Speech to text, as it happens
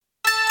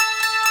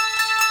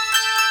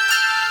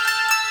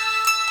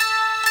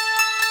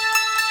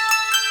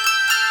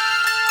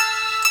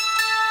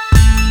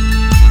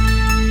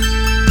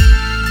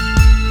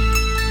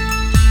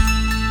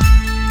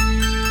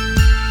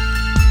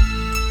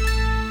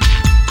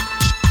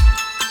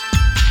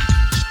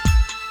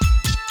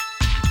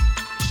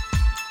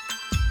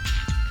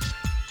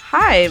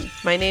Hi,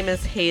 my name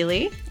is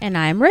Haley. And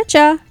I'm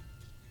Richa.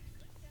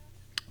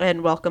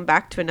 And welcome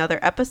back to another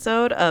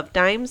episode of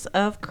Dimes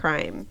of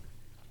Crime.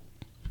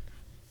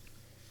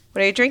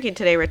 What are you drinking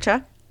today,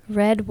 Richa?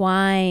 Red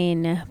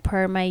wine,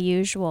 per my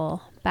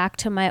usual. Back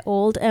to my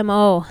old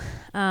MO.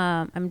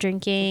 I'm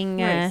drinking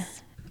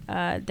Nice.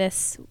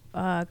 this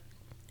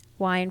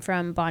wine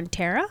from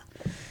Bonterra.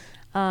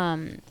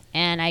 And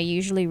I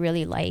usually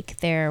really like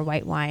their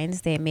white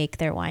wines. They make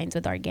their wines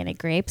with organic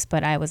grapes,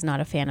 but I was not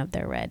a fan of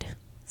their red.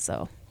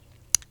 So,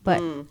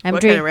 but What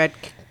kind of red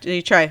did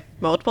you try?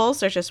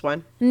 Multiples or just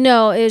one?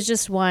 No, it was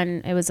just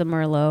one. It was a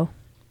Merlot.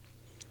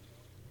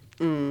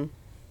 I'm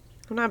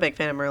not a big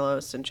fan of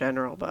Merlots in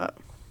general, but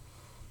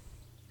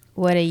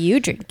What are you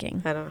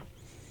drinking? I don't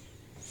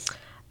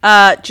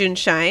know. June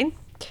Shine,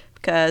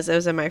 because it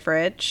was in my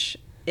fridge.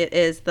 It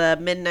is the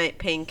Midnight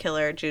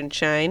Painkiller June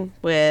Shine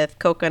with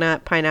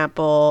coconut,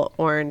 pineapple,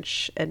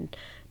 orange, and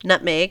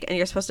nutmeg. And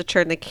you're supposed to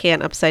turn the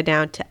can upside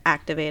down to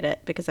activate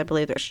it because I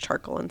believe there's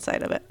charcoal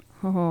inside of it.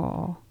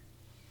 Oh,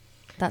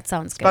 that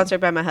sounds good. Sponsored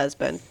by my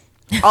husband.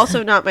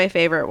 Also not my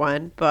favorite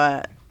one,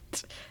 but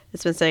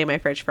it's been sitting in my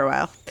fridge for a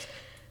while.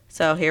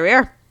 So here we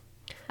are.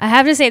 I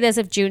have to say this,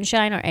 if June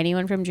Shine or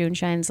anyone from June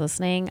Shine's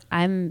listening,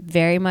 I'm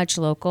very much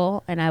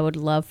local and I would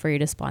love for you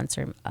to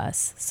sponsor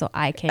us so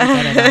I can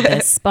get in on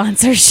this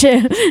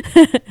sponsorship.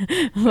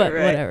 But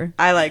whatever.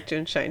 I like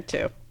June Shine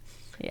too.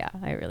 Yeah,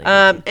 I really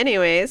do.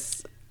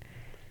 Anyways,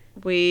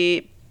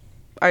 we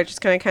are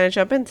just going to kind of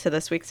jump into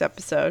this week's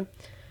episode.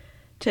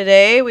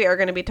 Today, we are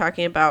going to be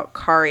talking about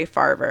Kari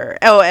Farver.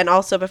 Oh, and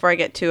also before I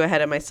get too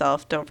ahead of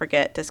myself, don't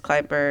forget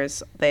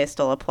disclaimers. They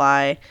still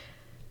apply.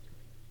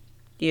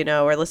 You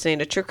know, we're listening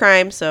to true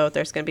crime, so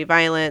there's going to be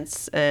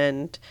violence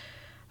and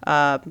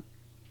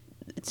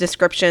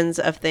descriptions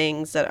of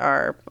things that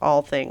are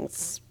all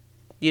things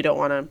you don't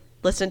want to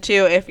listen to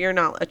if you're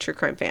not a true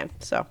crime fan.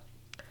 So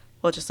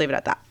we'll just leave it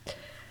at that.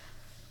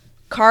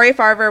 Kari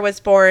Farver was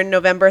born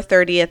November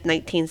 30th,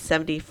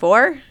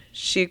 1974.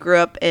 She grew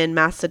up in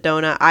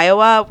Macedonia,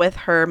 Iowa, with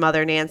her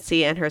mother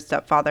Nancy and her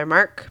stepfather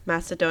Mark.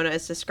 Macedonia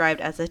is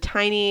described as a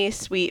tiny,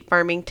 sweet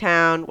farming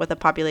town with a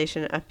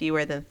population of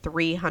fewer than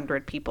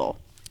 300 people.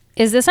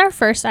 Is this our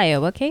first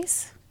Iowa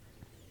case?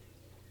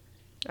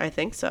 I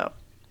think so.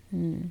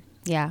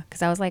 Yeah,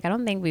 because I was like, I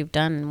don't think we've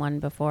done one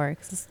before.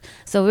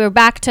 So we're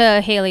back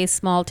to Haley's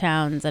small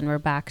towns, and we're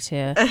back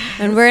to,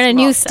 and we're in a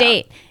new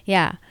state.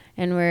 Yeah,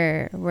 and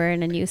we're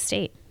in a new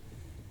state.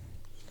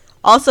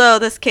 Also,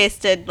 this case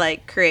did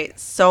create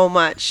so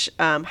much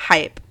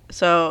hype.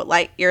 So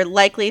you're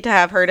likely to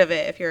have heard of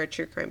it if you're a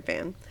true crime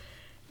fan.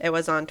 It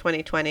was on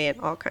 2020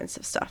 and all kinds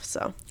of stuff.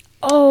 So.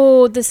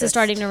 Oh, this is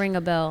starting to ring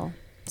a bell.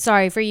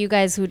 Sorry, for you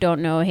guys who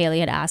don't know, Haley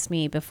had asked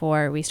me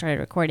before we started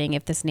recording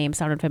if this name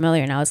sounded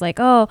familiar. And I was like,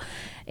 oh,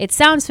 it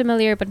sounds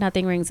familiar, but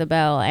nothing rings a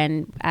bell.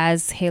 And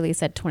as Haley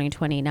said,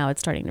 2020, now it's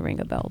starting to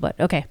ring a bell. But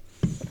okay.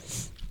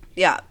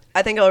 Yeah,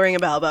 I think it'll ring a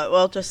bell, but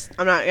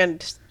I'm not going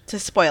to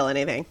spoil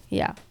anything.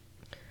 Yeah.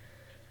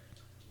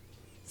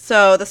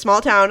 So the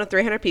small town of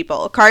 300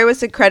 people. Kari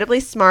was incredibly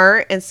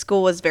smart and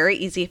school was very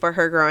easy for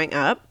her growing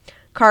up.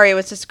 Kari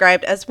was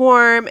described as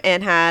warm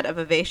and had a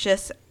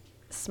vivacious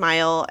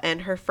smile,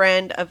 and her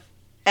friends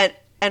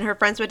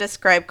would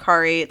describe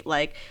Kari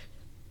like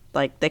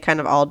they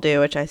kind of all do,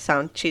 which I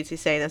sound cheesy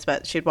saying this,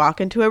 but she'd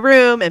walk into a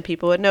room and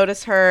people would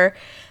notice her,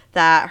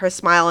 that her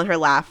smile and her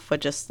laugh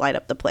would just light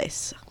up the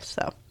place.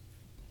 So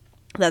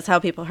that's how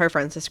her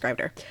friends described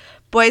her.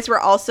 Boys were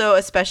also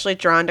especially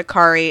drawn to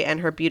Kari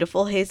and her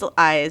beautiful hazel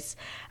eyes.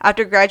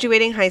 After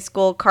graduating high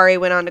school, Kari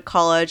went on to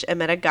college and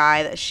met a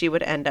guy that she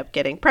would end up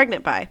getting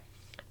pregnant by.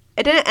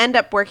 It didn't end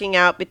up working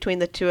out between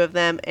the two of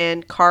them,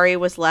 and Kari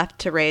was left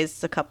to raise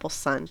the couple's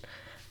son,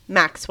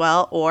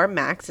 Maxwell, or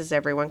Max as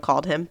everyone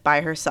called him, by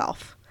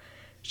herself.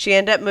 She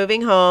ended up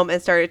moving home and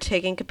started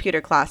taking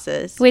computer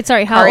classes. Wait,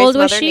 sorry, how Kari's old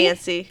was mother, she?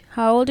 Nancy,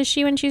 How old is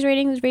she when she's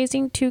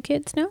raising two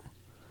kids now?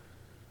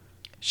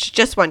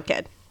 just one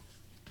kid.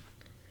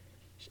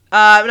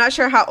 I'm not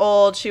sure how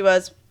old she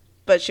was,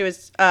 but she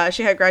was.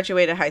 She had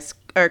graduated high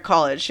school or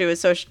college. She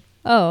was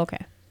Oh,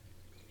 okay.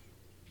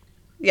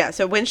 Yeah,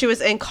 so when she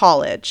was in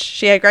college,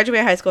 she had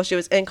graduated high school. She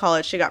was in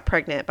college. She got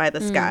pregnant by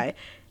this guy,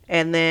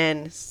 and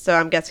then so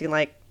I'm guessing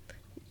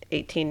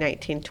 18,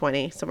 19,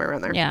 20, somewhere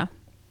around there. Yeah.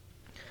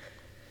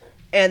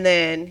 And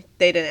then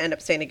they didn't end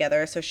up staying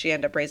together, so she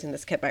ended up raising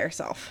this kid by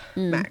herself,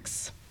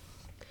 Max.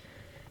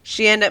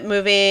 She ended up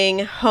moving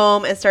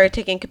home and started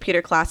taking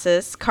computer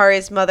classes.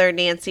 Kari's mother,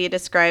 Nancy,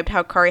 described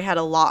how Kari had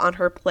a lot on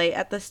her plate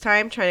at this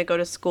time, trying to go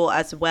to school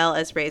as well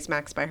as raise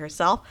Max by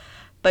herself.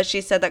 But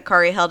she said that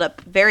Kari held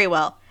up very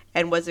well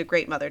and was a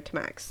great mother to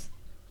Max.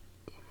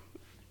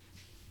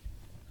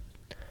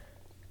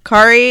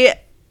 Kari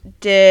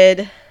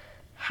did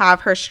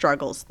have her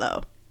struggles,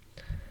 though.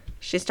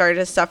 She started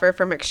to suffer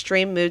from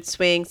extreme mood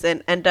swings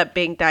and ended up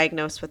being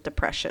diagnosed with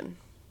depression.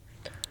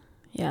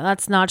 Yeah,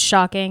 that's not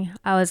shocking.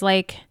 I was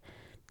like,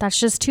 that's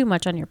just too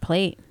much on your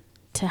plate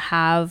to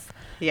have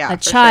a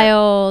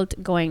child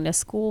going to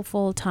school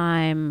full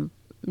time,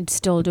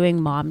 still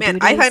doing mom Man,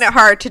 duties. I find it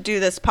hard to do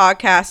this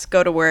podcast,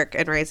 go to work,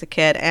 and raise a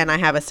kid, and I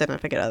have a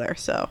significant other,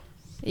 so.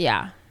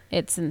 Yeah,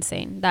 it's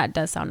insane. That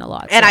does sound a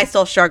lot. And so. I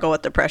still struggle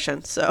with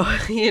depression, so,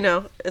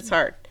 it's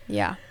hard.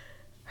 Yeah.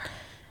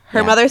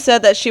 Her mother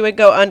said that she would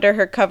go under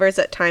her covers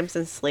at times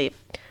and sleep.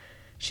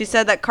 She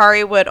said that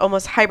Kari would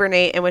almost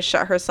hibernate and would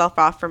shut herself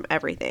off from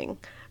everything.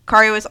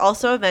 Kari was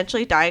also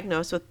eventually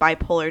diagnosed with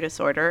bipolar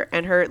disorder,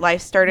 and her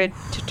life started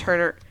to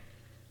turn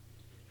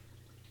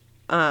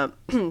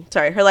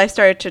her life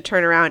started to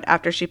turn around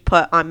after she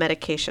put on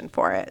medication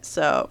for it.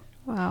 So,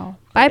 wow,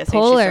 I think she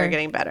bipolar. started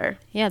getting better.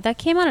 Yeah, that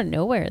came out of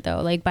nowhere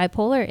though. Like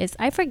bipolar is,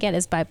 I forget,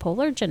 is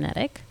bipolar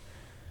genetic?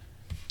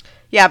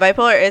 Yeah,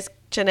 bipolar is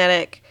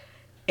genetic,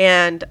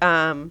 and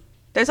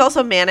there's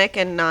also manic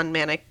and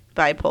non-manic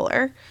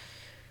bipolar.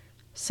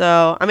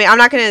 So, I mean, I'm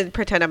not going to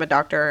pretend I'm a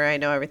doctor or I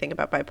know everything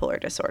about bipolar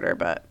disorder,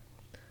 but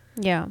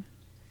Yeah.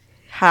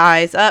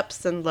 highs,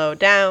 ups, and low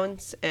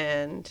downs,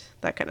 and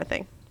that kind of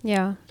thing.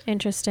 Yeah,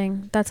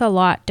 interesting. That's a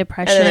lot.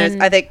 Depression. And then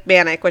there's, I think,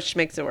 manic, which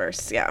makes it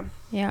worse. Yeah.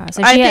 Yeah.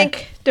 So I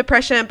think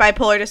depression and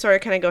bipolar disorder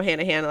kind of go hand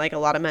in hand, like a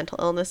lot of mental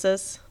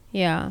illnesses.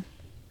 Yeah.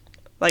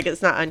 Like,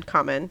 it's not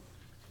uncommon.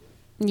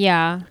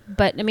 Yeah,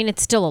 but I mean,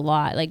 it's still a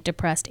lot, like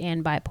depressed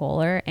and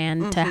bipolar,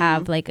 and to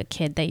have like a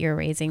kid that you're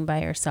raising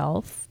by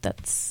yourself,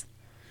 that's...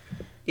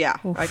 Yeah,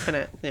 Oof. I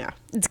couldn't, yeah.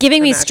 It's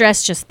giving me Imagine.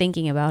 stress just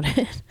thinking about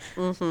it.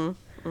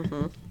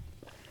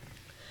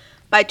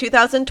 By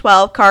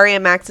 2012, Kari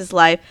and Max's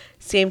life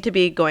seemed to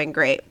be going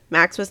great.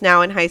 Max was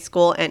now in high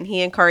school, and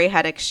he and Kari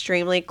had an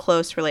extremely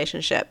close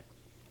relationship.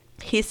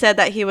 He said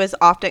that he was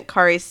often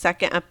Kari's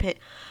second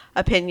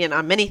opinion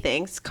on many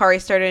things. Kari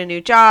started a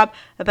new job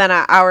about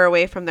an hour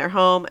away from their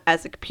home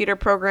as a computer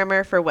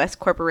programmer for West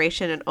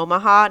Corporation in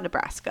Omaha,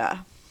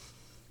 Nebraska.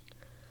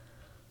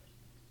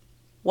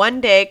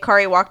 One day,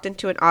 Kari walked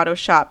into an auto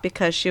shop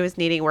because she was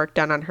needing work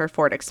done on her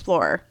Ford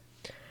Explorer.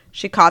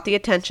 She caught the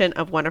attention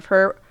of one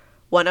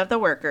of the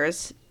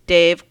workers,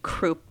 Dave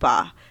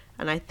Krupa,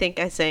 and I think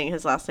I'm saying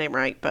his last name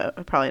right,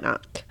 but probably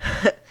not.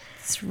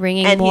 It's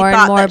ringing And more he and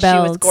thought more that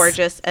bells. she was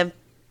gorgeous and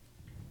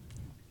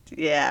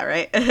yeah,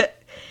 right.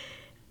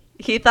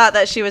 He thought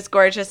that she was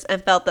gorgeous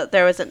and felt that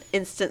there was an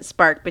instant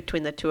spark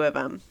between the two of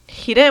them.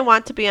 He didn't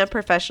want to be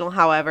unprofessional,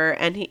 however,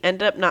 and he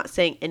ended up not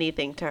saying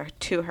anything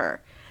to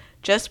her.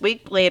 Just a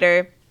week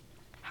later,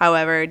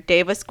 however,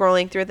 Dave was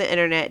scrolling through the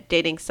internet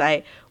dating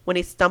site when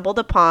he stumbled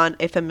upon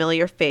a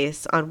familiar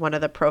face on one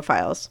of the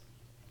profiles,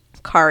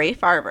 Kari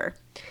Farver.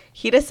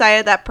 He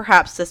decided that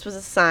perhaps this was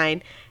a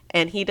sign,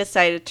 and he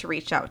decided to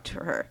reach out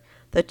to her.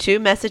 The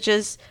two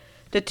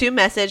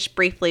messaged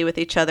briefly with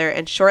each other,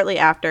 and shortly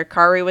after,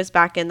 Kari was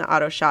back in the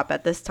auto shop.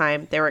 At this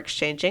time, they were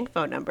exchanging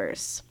phone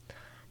numbers.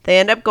 They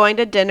ended up going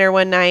to dinner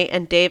one night,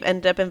 and Dave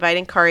ended up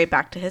inviting Kari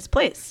back to his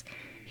place.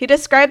 He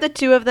described the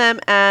two of them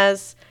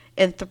as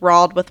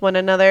enthralled with one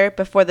another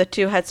before the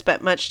two had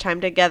spent much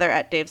time together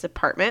at Dave's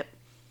apartment.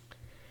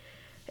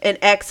 An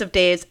ex of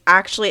Dave's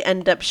actually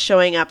ended up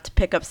showing up to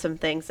pick up some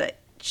things that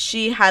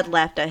she had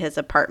left at his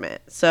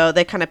apartment. So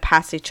they kind of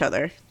passed each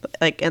other,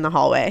 like in the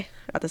hallway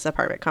at this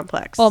apartment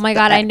complex. Oh my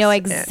God, I know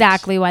ex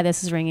exactly why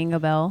this is ringing a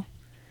bell.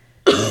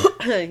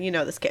 and, you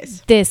know this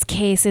case. This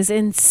case is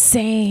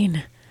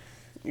insane.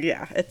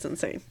 Yeah, it's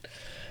insane.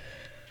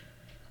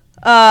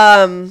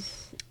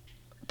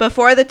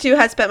 Before the two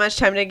had spent much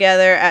time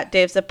together at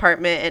Dave's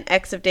apartment, an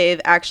ex of Dave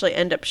actually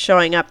ended up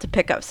showing up to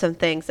pick up some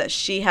things that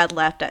she had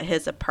left at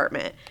his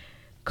apartment.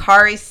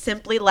 Kari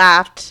simply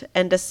laughed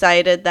and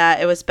decided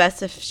that it was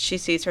best if she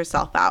sees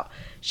herself out.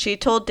 She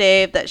told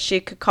Dave that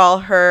she could call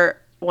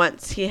her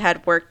once he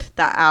had worked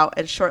that out,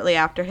 and shortly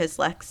after his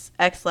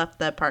ex left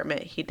the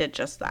apartment, he did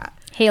just that.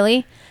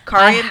 Haley,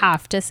 Kari I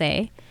have to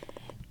say,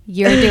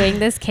 you're doing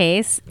this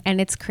case, and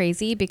it's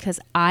crazy because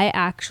I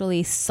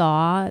actually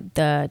saw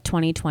the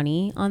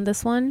 2020 on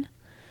this one,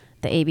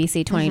 the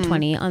ABC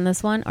 2020 on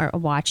this one, or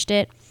watched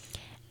it.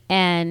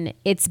 And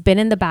it's been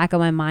in the back of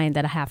my mind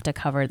that I have to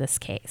cover this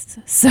case.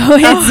 So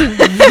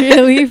it's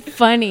really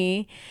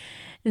funny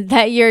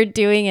that you're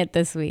doing it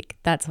this week.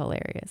 That's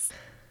hilarious.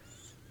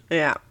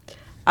 Yeah.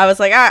 I was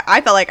like,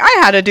 I felt like I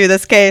had to do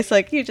this case.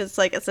 Like, you just,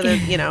 like, it's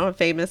a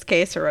famous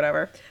case or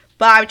whatever.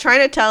 But I'm trying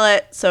to tell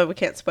it so we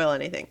can't spoil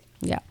anything.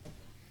 Yeah.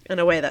 In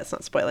a way that's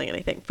not spoiling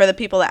anything for the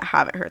people that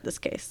haven't heard this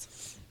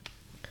case.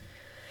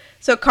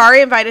 So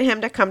Kari invited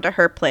him to come to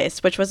her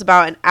place, which was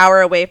about an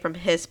hour away from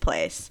his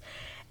place.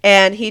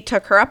 And he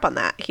took her up on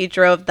that. He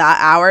drove that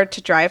hour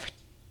to drive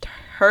to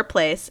her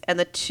place, and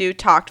the two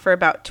talked for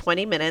about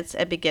 20 minutes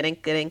and began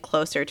getting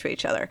closer to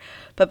each other.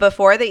 But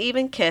before they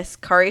even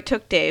kissed, Kari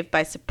took Dave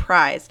by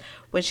surprise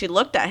when she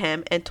looked at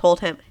him and told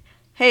him,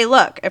 "Hey,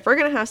 look, if we're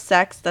going to have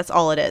sex, that's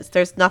all it is.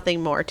 There's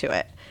nothing more to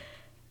it."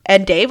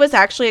 And Dave was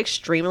actually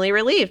extremely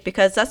relieved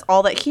because that's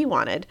all that he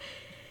wanted.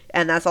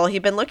 And that's all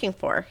he'd been looking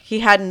for.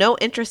 He had no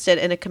interest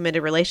in a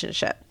committed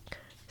relationship.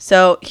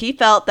 So he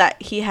felt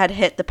that he had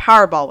hit the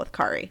Powerball with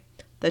Kari.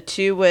 The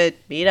two would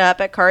meet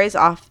up at Kari's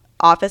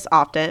office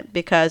often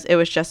because it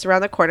was just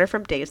around the corner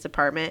from Dave's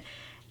apartment.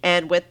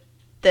 And with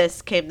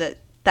this came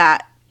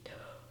that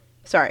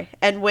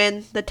And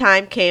when the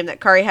time came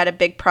that Kari had a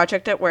big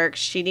project at work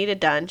she needed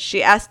done,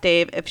 she asked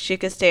Dave if she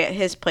could stay at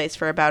his place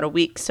for about a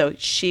week so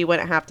she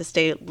wouldn't have to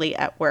stay late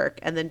at work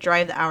and then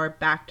drive the hour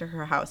back to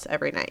her house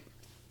every night.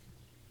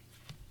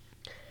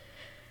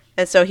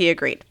 And so he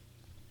agreed.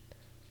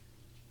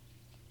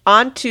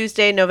 On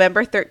Tuesday,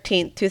 November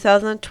 13th,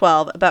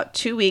 2012, about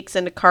 2 weeks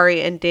into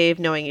Kari and Dave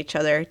knowing each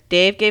other,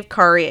 Dave gave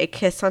Kari a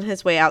kiss on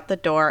his way out the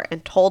door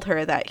and told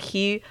her that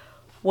he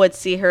would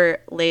see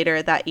her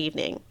later that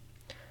evening.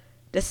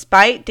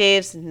 Despite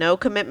Dave's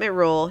no-commitment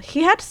rule,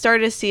 he had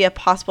started to see a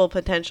possible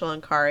potential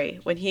in Kari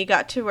when he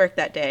got to work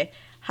that day.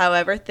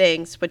 However,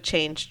 things would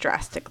change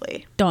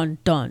drastically. Dun,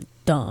 dun,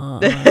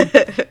 dun.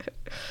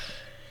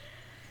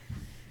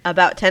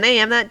 About 10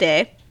 a.m. that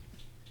day,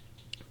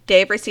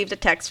 Dave received a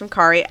text from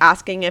Kari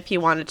asking if he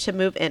wanted to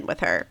move in with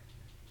her.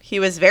 He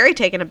was very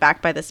taken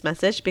aback by this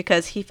message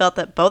because he felt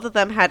that both of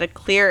them had been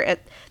clear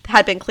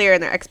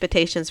in their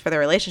expectations for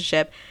their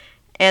relationship,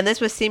 and this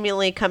was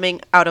seemingly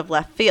coming out of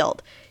left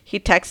field. He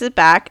texted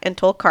back and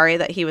told Kari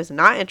that he was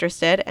not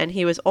interested, and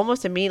he was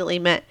almost immediately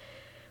met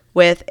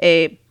with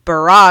a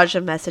barrage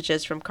of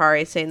messages from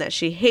Kari saying that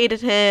she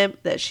hated him,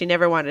 that she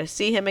never wanted to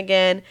see him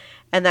again,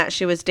 and that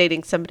she was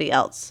dating somebody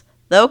else.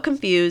 Though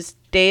confused,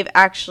 Dave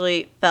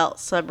actually felt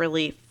some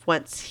relief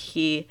once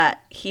he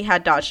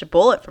had dodged a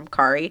bullet from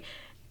Kari.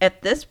 If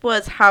this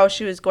was how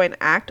she was going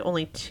to act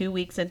only 2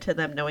 weeks into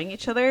them knowing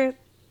each other,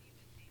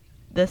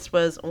 this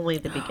was only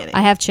the beginning.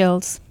 I have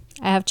chills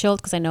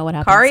because I know what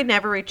happens. Kari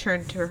never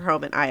returned to her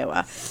home in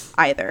Iowa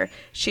either.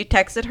 She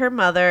texted her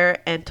mother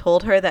and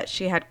told her that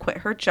she had quit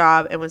her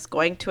job and was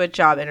going to a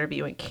job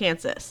interview in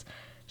Kansas.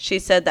 She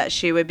said that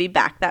she would be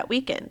back that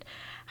weekend,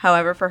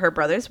 however, for her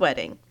brother's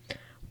wedding.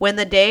 When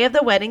the day of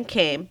the wedding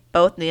came,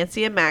 both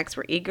Nancy and Max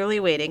were eagerly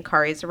waiting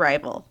Kari's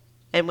arrival.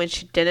 And when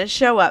she didn't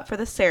show up for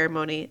the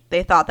ceremony,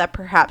 they thought that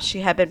perhaps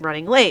she had been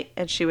running late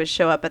and she would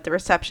show up at the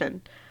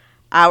reception.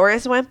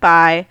 Hours went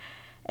by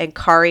and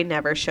Kari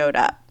never showed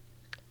up.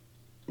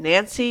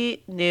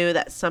 Nancy knew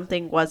that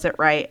something wasn't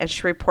right, and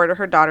she reported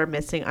her daughter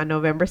missing on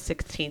November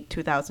 16,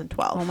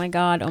 2012. Oh my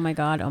God.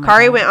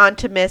 Kari went on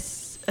to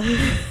miss...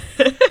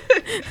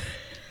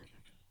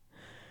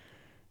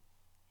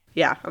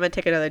 Yeah, I'm going to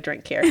take another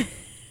drink here.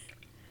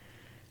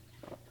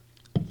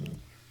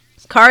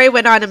 Kari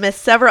went on to miss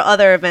several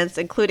other events,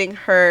 including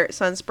her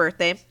son's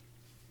birthday,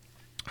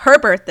 her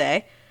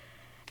birthday,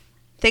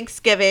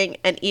 Thanksgiving,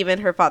 and even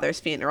her father's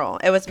funeral.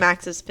 It was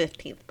Max's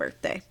 15th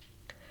birthday.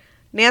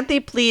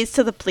 Nancy's pleas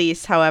to the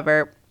police,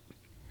 however,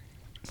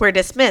 were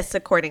dismissed,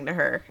 according to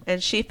her,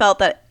 and she felt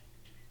that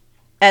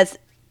as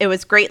it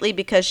was greatly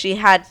because she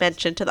had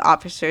mentioned to the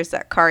officers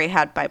that Kari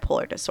had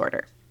bipolar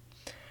disorder.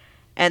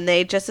 And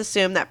they just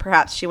assumed that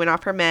perhaps she went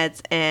off her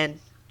meds and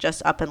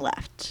just up and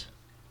left.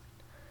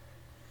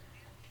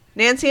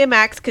 Nancy and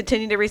Max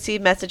continued to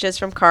receive messages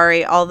from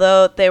Kari,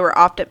 although they were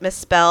often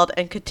misspelled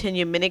and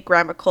contained many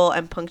grammatical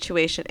and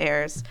punctuation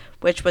errors,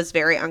 which was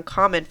very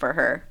uncommon for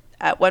her.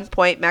 At one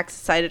point, Max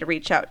decided to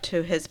reach out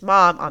to his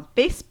mom on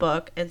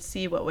Facebook and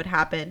see what would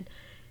happen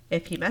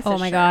if he messaged her.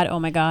 Oh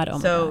my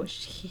God. So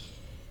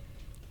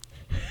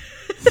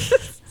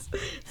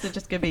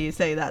just gonna be you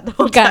saying that the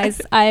whole Guys,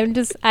 time.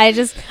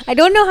 I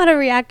don't know how to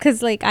react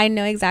because like I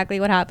know exactly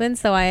what happened.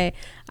 So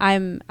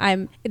I'm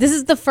this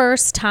is the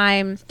first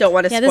time. Don't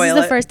want to spoil it. This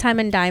is the first time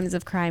in Dimes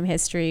of Crime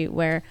history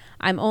where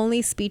I'm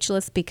only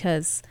speechless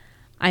because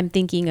I'm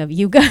thinking of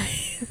you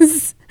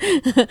guys.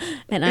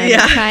 And I'm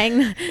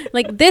trying,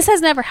 like, this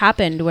has never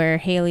happened where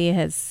Haley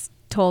has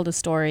told a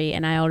story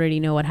and I already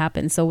know what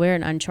happened. So we're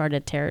in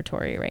uncharted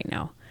territory right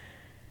now.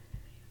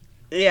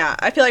 Yeah,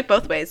 I feel like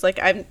both ways. Like,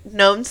 I've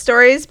known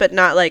stories, but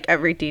not like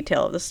every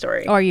detail of the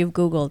story. Or you've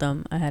Googled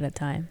them ahead of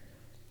time.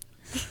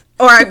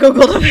 Or I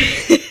Googled them.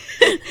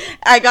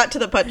 I got to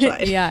the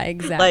punchline. Yeah,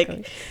 exactly.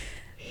 Like,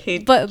 he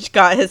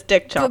got his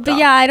dick chopped but off.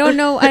 yeah, I don't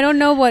know I don't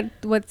know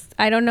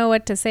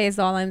what to say.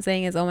 So all I'm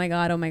saying is, oh my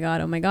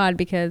God,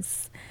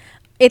 because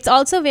it's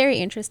also very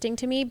interesting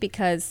to me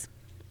because,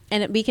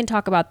 and we can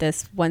talk about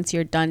this once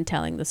you're done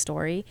telling the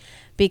story,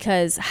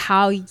 because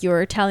how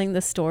you're telling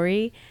the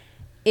story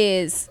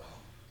is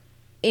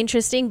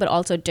interesting, but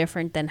also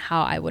different than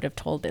how I would have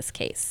told this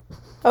case.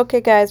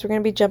 Okay, guys, we're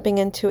going to be jumping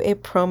into a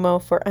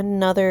promo for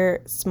another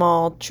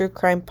small true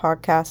crime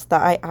podcast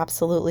that I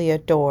absolutely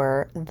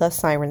adore, the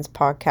Sirens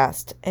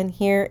Podcast. And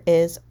here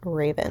is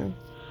Raven.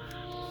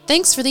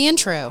 Thanks for the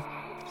intro.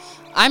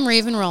 I'm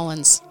Raven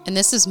Rollins, and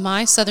this is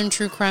my Southern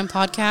True Crime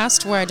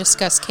podcast where I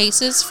discuss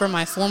cases from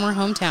my former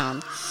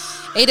hometown.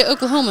 Ada,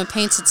 Oklahoma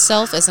paints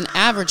itself as an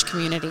average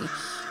community,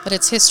 but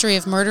its history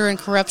of murder and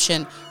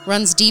corruption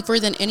runs deeper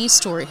than any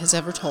story has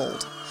ever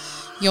told.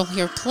 You'll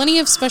hear plenty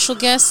of special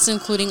guests,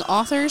 including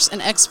authors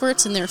and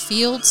experts in their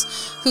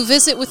fields, who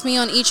visit with me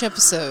on each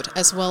episode,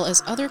 as well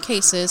as other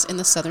cases in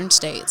the southern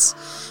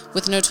states.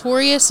 With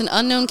notorious and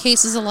unknown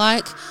cases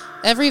alike,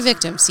 every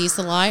victim sees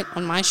the light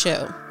on my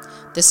show.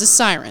 This is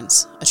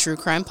Sirens, a true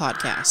crime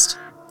podcast.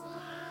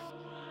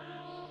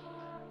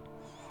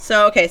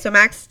 So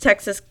Max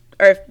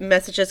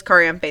messages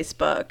Kari on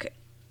Facebook,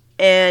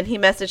 and he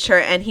messaged her,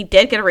 and he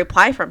did get a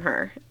reply from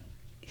her.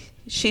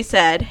 She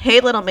said, "Hey,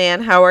 little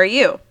man, how are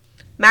you?"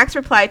 Max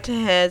replied to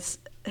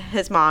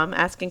his mom,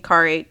 asking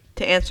Kari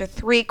to answer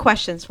 3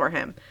 questions for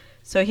him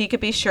so he could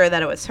be sure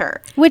that it was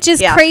her. Which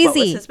is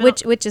crazy.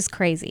 Which is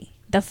crazy.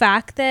 The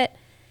fact that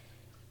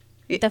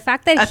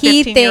a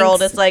he 15-year-old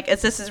thinks is like,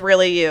 this is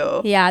really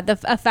you. Yeah, the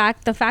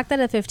fact that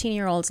a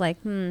 15-year-old's like,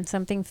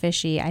 something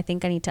fishy. I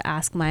think I need to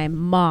ask my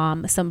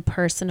mom some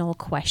personal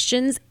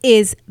questions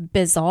is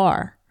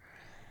bizarre.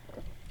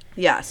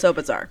 Yeah, so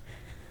bizarre.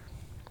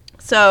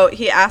 So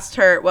he asked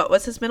her what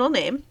was his middle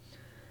name,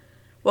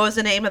 what was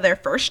the name of their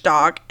first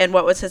dog, and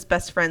what was his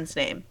best friend's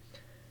name.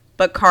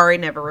 But Kari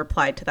never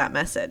replied to that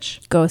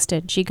message.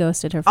 She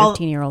ghosted her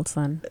 15-year-old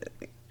son.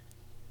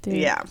 Dude.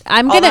 Yeah.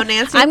 I'm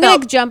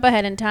gonna jump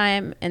ahead in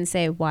time and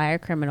say, why are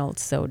criminals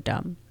so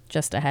dumb?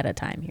 Just ahead of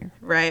time here.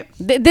 Right.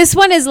 This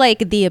one is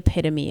like the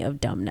epitome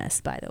of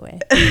dumbness, by the way.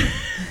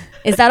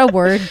 Is that a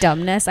word,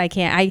 dumbness?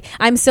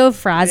 I'm so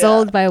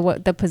frazzled by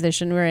what the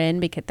position we're in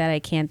that I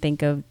can't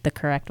think of the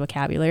correct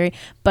vocabulary.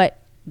 But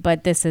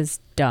this is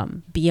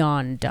dumb,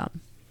 beyond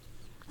dumb.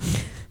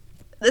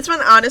 This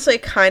one honestly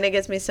kind of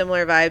gives me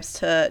similar vibes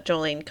to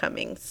Jolene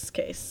Cummings'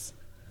 case.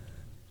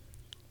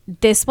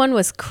 This one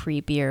was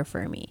creepier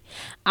for me.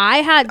 I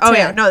had to... Oh,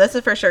 yeah. No, this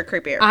is for sure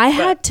creepier. I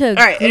had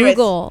to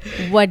Google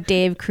what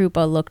Dave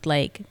Krupa looked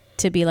like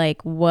to be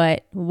like,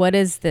 what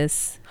is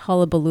this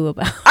hullabaloo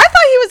about? I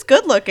thought he was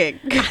good looking.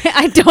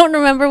 I don't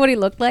remember what he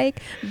looked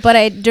like, but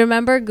I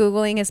remember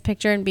Googling his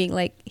picture and being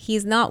like,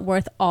 he's not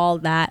worth all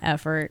that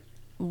effort.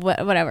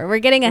 Whatever. We're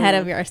getting ahead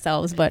of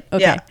ourselves, but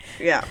okay.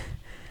 Yeah.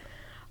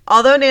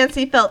 Although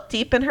Nancy felt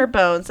deep in her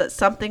bones that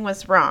something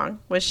was wrong,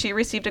 when she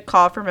received a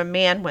call from a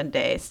man one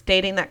day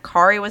stating that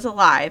Kari was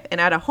alive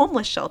and at a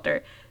homeless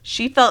shelter,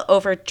 she felt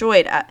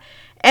overjoyed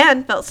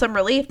and felt some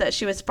relief that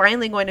she was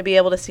finally going to be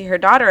able to see her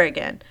daughter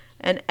again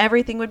and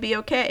everything would be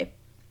okay.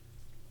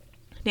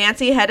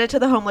 Nancy headed to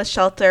the homeless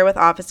shelter with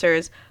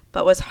officers,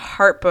 but was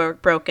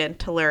heartbroken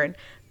to learn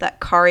that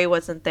Kari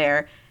wasn't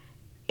there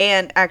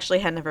and actually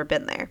had never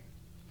been there.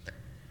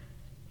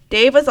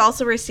 Dave was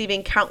also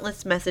receiving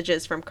countless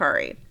messages from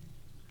Kari.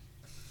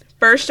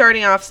 First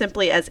starting off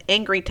simply as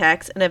angry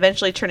texts and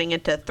eventually turning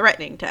into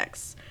threatening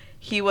texts.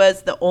 He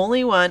wasn't the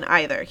only one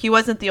either.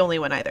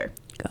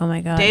 Oh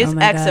my God. Dave's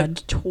ex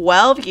of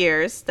 12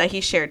 years that he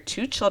shared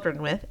 2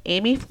 children with,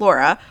 Amy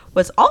Flora,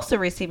 was also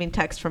receiving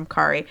texts from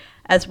Kari,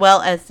 as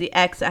well as the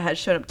ex that had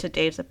shown up to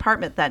Dave's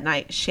apartment that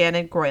night,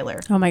 Shannon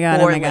Groyler. Oh my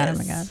God.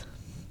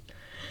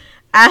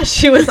 As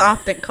she was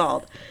often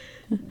called.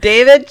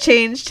 David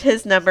changed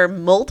his number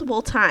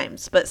multiple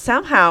times, but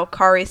somehow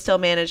Kari still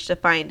managed to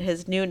find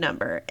his new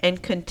number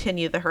and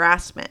continue the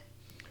harassment.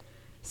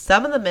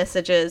 Some of the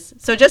messages...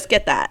 So just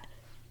get that.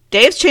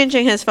 Dave's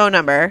changing his phone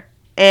number,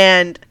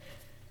 and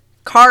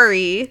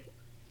Kari,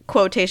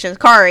 quotations,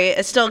 Kari,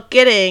 is still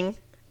getting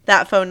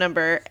that phone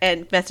number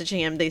and messaging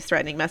him these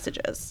threatening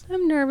messages.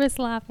 I'm nervous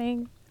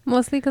laughing.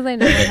 Mostly because I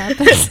know what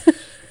happens.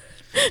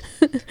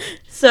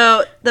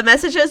 So the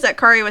messages that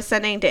Kari was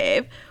sending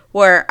Dave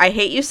were, "I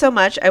hate you so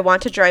much, I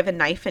want to drive a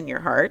knife in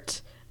your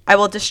heart. I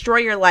will destroy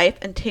your life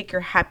and take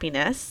your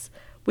happiness.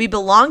 We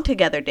belong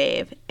together,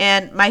 Dave.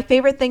 And my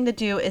favorite thing to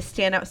do is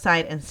stand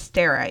outside and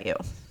stare at you."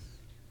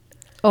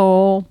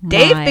 Oh,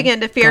 Dave began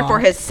to fear for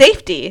his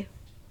safety,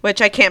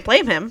 which I can't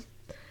blame him.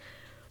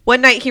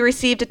 One night he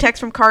received a text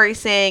from Kari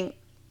saying,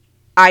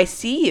 "I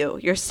see you.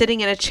 You're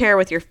sitting in a chair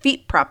with your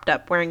feet propped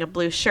up wearing a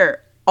blue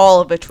shirt,"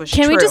 all of which was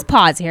true. Can we just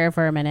pause here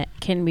for a minute?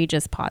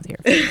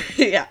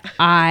 Yeah.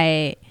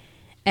 I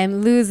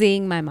am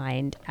losing my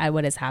mind at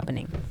what is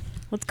happening.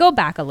 Let's go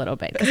back a little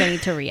bit because I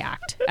need to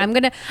react.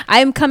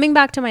 I'm coming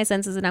back to my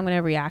senses and I'm going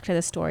to react to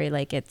the story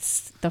like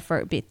it's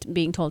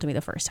being told to me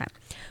the first time.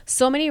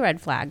 So many red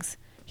flags.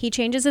 He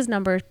changes his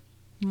number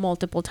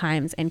multiple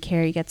times and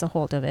Kari gets a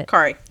hold of it.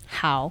 Kari.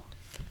 How?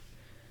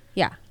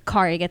 Yeah.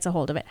 Kari gets a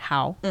hold of it.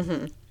 How?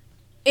 Mm-hmm.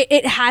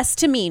 It has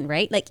to mean,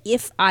 right? Like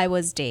if I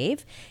was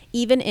Dave,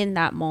 even in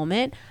that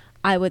moment,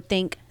 I would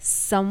think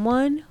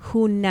someone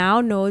who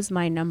now knows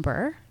my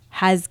number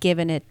has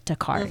given it to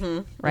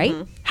Kari, right?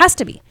 Mm-hmm. Has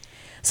to be.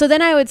 So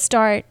then I would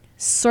start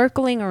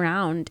circling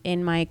around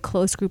in my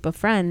close group of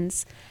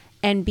friends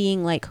and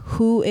being like,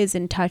 who is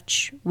in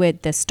touch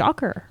with the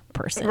stalker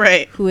person?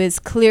 Right. Who is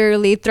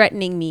clearly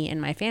threatening me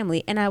and my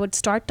family? And I would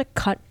start to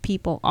cut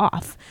people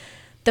off.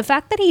 The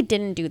fact that he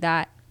didn't do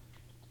that,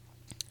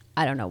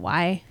 I don't know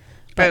why,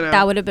 but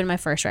that would have been my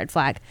first red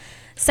flag.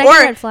 Second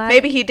red flag.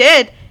 Maybe he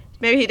did.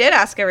 Maybe he did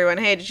ask everyone,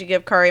 "Hey, did you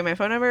give Kari my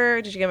phone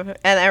number? Did you give him?"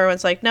 And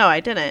everyone's like, "No,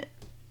 I didn't.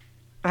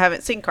 I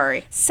haven't seen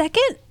Kari."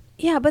 Second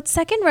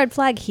red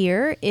flag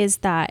here is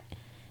that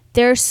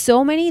there's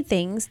so many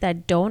things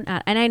that don't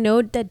add. And I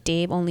know that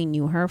Dave only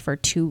knew her for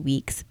 2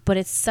 weeks, but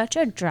it's such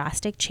a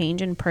drastic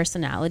change in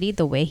personality,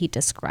 the way he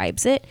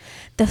describes it.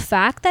 The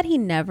fact that he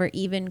never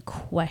even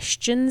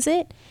questions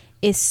it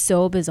is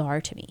so bizarre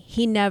to me.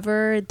 He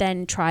never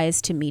then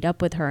tries to meet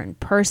up with her in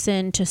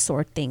person to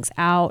sort things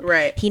out.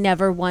 Right. He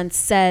never once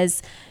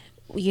says,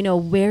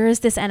 where is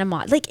this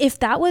animosity? Like, if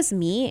that was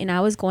me and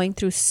I was going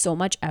through so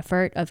much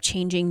effort of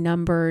changing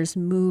numbers,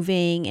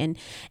 moving,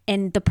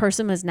 and the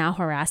person was now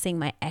harassing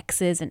my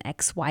exes and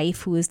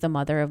ex-wife, who is the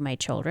mother of my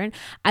children,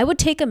 I would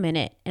take a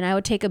minute and I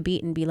would take a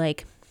beat and be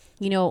like,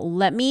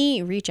 let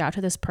me reach out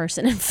to this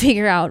person and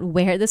figure out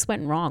where this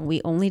went wrong.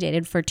 We only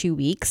dated for 2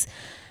 weeks.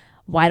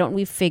 Why don't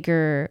we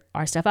figure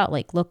our stuff out?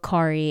 Like, look,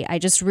 Kari, I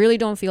just really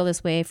don't feel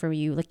this way for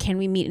you. Like, can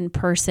we meet in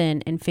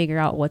person and figure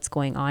out what's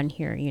going on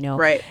here?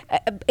 Right.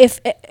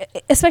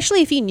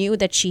 Especially if he knew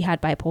that she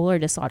had bipolar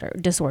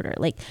disorder,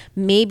 like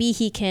maybe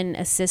he can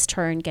assist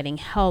her in getting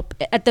help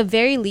at the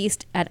very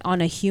least on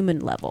a human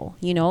level,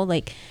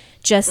 like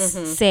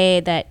just say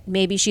that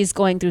maybe she's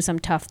going through some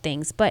tough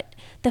things. But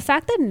the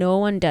fact that no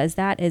one does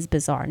that is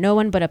bizarre. No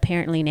one but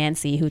apparently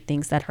Nancy, who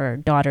thinks that her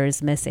daughter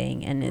is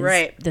missing and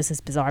this is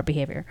bizarre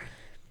behavior.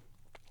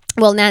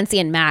 Well, Nancy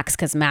and Max,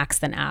 because Max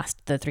then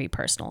asked the 3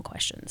 personal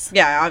questions.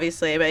 Yeah,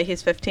 obviously, but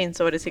he's 15,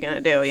 so what is he going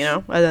to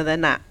do, other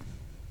than that?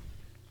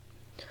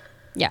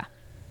 Yeah.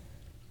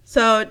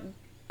 So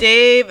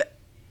Dave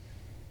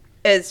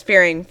is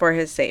fearing for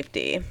his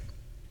safety.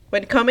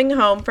 When coming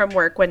home from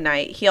work one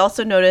night, he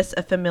also noticed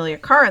a familiar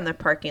car in the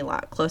parking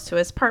lot close to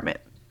his apartment,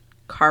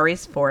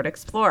 Kari's Ford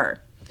Explorer.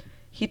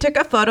 He took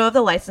a photo of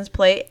the license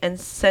plate and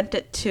sent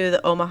it to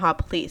the Omaha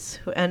police,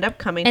 who end up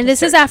coming and to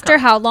this is after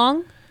how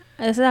long?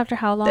 This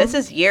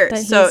is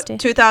years. So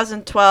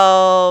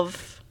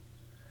 2012,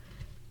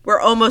 we're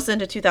almost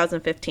into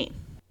 2015.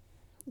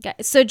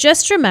 So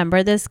just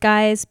remember this,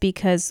 guys,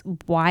 because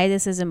why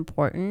this is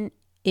important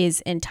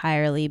is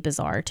entirely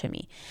bizarre to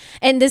me.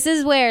 And this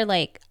is where,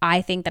 like,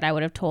 I think that I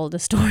would have told the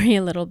story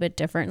a little bit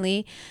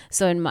differently.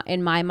 So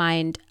in my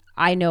mind,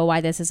 I know why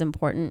this is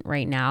important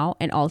right now,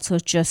 and also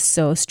just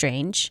so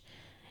strange.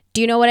 Do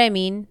you know what I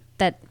mean?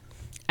 That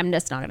I'm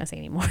just not gonna say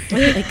anymore.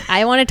 Like,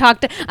 I want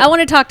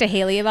to talk to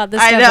Haley about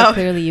this stuff, but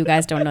clearly you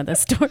guys don't know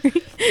this story.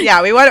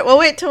 Yeah, we'll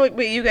wait till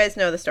you guys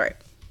know the story.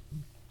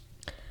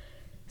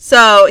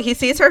 So he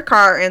sees her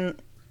car in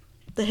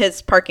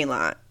his parking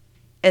lot.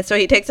 And so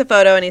he takes a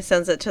photo and he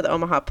sends it to the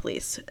Omaha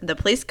police. The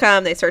police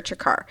come, they search her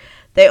car.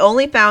 They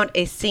only found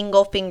a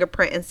single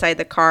fingerprint inside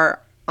the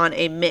car on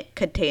a mint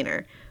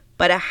container,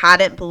 but it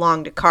hadn't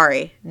belonged to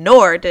Kari,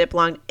 nor did it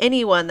belong to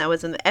anyone that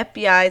was in the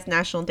FBI's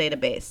national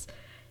database.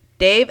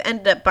 Dave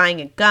ended up buying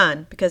a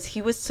gun because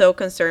he was so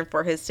concerned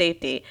for his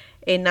safety,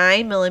 a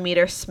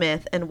 9mm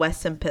Smith &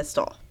 Wesson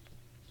pistol.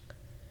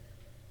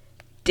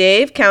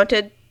 Dave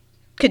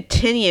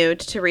continued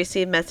to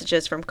receive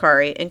messages from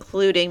Kari,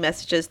 including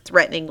messages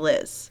threatening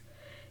Liz,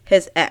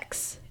 his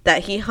ex,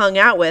 that he hung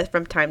out with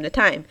from time to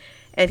time.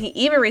 And he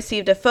even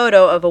received a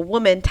photo of a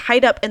woman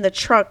tied up in the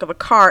trunk of a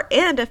car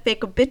and a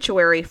fake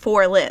obituary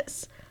for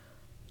Liz.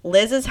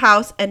 Liz's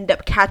house ended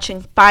up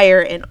catching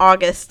fire in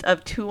August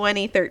of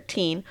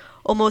 2013,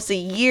 almost a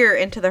year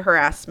into the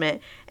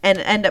harassment, and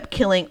ended up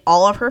killing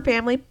all of her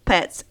family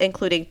pets,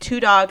 including 2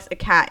 dogs, a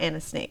cat, and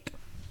a snake.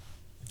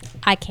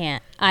 I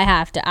can't. I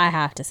have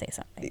to say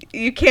something.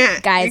 You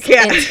can't. Guys, you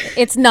can't.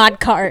 It's not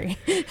Kari.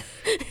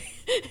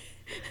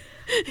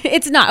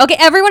 It's not. Okay,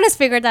 everyone has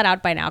figured that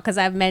out by now because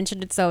I've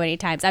mentioned it so many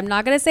times. I'm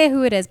not going to say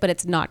who it is, but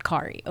it's not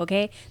Kari,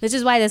 okay? This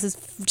is why this is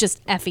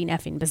just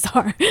effing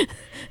bizarre.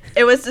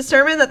 It was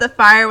determined that the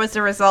fire was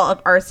the result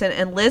of arson,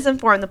 and Liz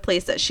informed the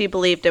police that she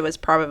believed it was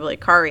probably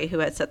Kari who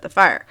had set the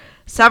fire.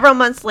 Several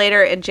months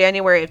later, in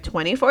January of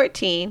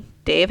 2014,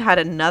 Dave had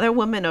another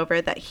woman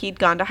over that he'd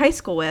gone to high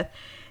school with,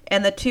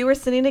 and the two were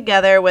sitting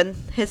together when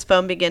his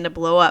phone began to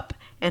blow up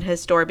and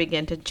his door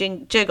began to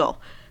jiggle.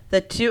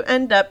 The two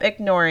end up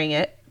ignoring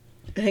it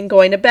and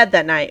going to bed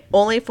that night,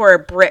 only for a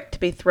brick to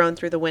be thrown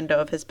through the window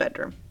of his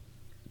bedroom.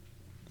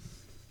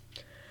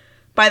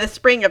 By the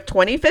spring of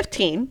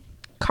 2015,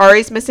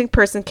 Kari's missing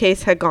person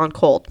case had gone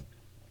cold.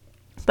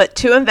 But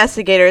 2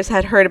 investigators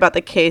had heard about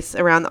the case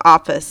around the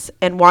office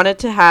and wanted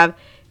to have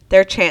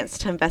their chance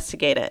to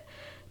investigate it.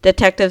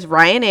 Detectives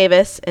Ryan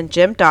Avis and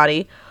Jim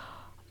Doughty.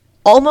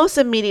 Almost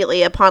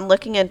immediately upon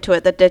looking into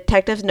it, the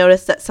detectives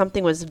noticed that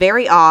something was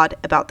very odd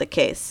about the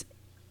case.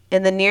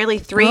 In the nearly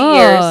 3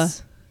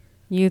 years...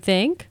 You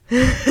think? In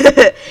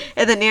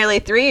the nearly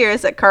 3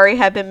 years that Kari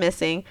had been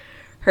missing,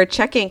 her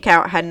checking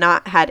account had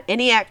not had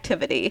any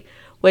activity,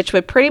 which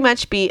would pretty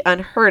much be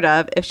unheard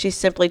of if she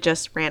simply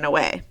just ran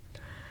away.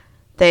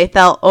 They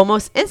felt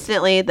almost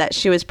instantly that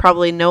she was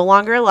probably no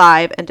longer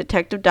alive, and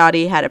Detective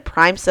Doughty had a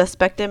prime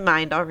suspect in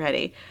mind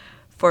already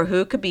for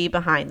who could be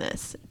behind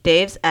this.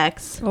 Dave's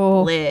ex,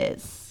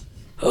 Liz.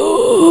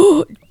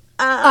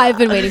 I've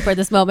been waiting for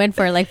this moment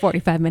for like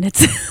 45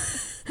 minutes.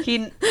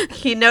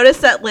 He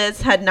noticed that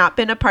Liz had not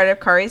been a part of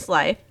Kari's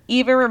life,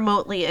 even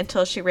remotely,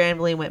 until she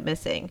randomly went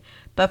missing.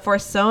 But for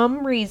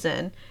some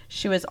reason,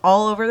 she was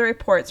all over the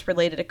reports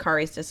related to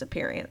Kari's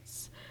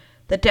disappearance.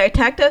 The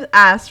detective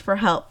asked for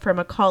help from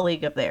a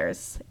colleague of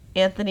theirs,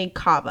 Anthony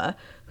Cava,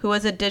 who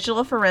was a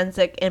digital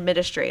forensic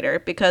administrator,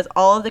 because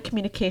all of the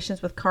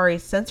communications with Kari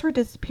since her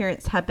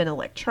disappearance had been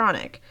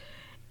electronic.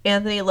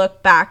 Anthony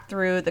looked back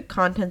through the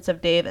contents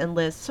of Dave and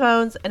Liz's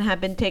phones and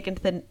had been taken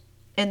to the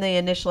in the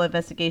initial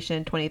investigation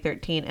in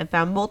 2013 and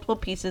found multiple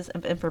pieces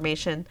of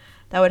information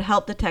that would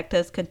help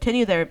detectives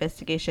continue their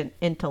investigation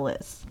into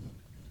Liz.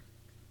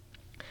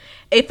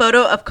 A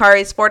photo of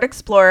Kari's Ford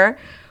Explorer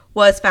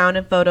was found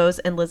in photos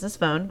in Liz's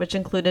phone, which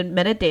included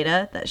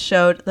metadata that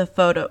showed the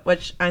photo,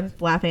 which I'm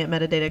laughing at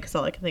metadata because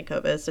all I can think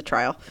of is the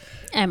trial.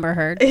 Amber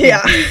Heard.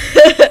 Yeah.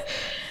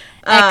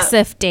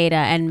 EXIF data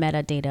and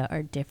metadata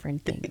are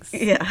different things.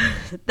 Yeah.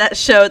 That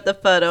showed the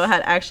photo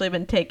had actually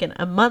been taken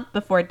a month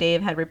before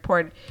Dave had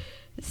reported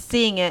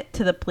seeing it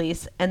to the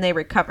police, and they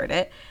recovered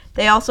it.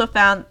 They also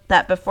found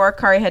that before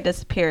Kari had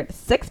disappeared,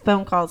 6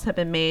 phone calls had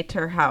been made to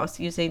her house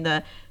using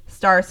the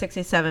Star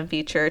 67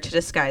 feature to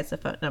disguise the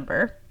phone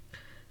number.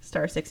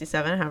 Star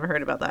 67, I haven't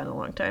heard about that in a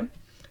long time.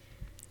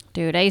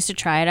 Dude, I used to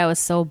try it. I was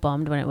so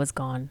bummed when it was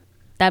gone.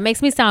 That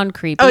makes me sound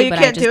creepy, Oh, you but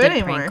can't I just do it did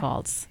anymore. prank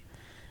calls.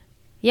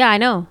 Yeah, I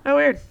know. Oh,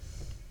 weird.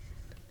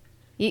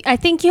 I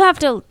think you have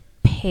to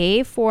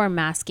pay for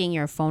masking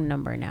your phone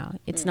number now.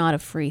 It's not a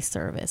free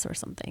service or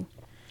something.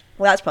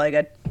 Well, that's probably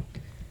good.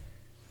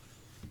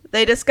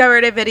 They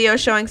discovered a video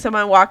showing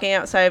someone walking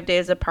outside of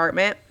Dave's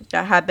apartment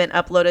that had been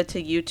uploaded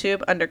to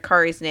YouTube under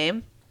Kari's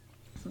name,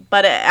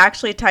 but it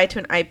actually tied to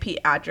an IP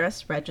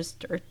address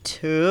registered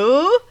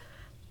to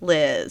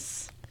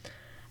Liz.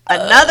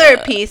 Another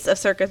piece of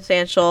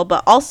circumstantial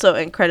but also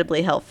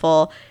incredibly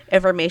helpful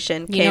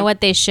information came. You know what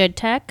they should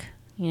check?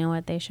 You know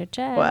what they should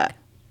check? What?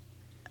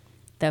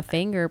 The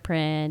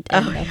fingerprint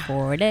and the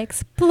Ford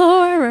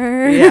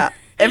Explorer. Yeah.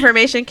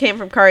 Information came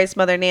from Kari's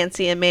mother,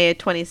 Nancy, in May of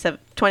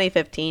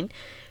 2015.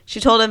 She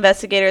told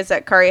investigators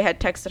that Kari had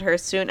texted her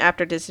soon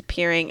after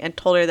disappearing and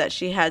told her that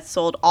she had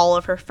sold all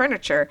of her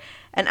furniture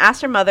and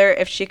asked her mother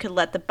if she could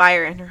let the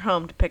buyer in her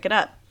home to pick it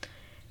up.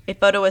 A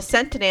photo was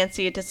sent to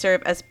Nancy to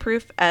serve as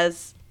proof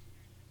as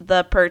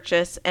the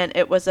purchase, and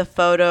it was a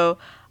photo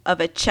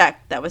of a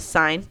check that was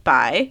signed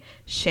by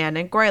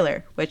Shannon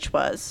Groyler, which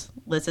was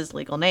Liz's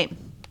legal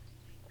name.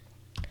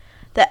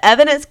 The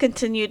evidence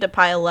continued to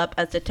pile up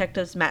as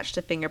detectives matched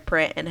the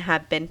fingerprint and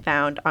had been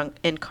found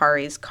in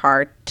Kari's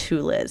car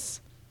to Liz.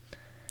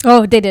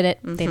 Oh, they did it.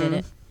 They did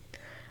it.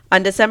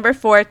 On December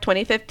 4th,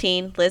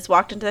 2015, Liz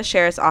walked into the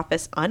sheriff's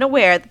office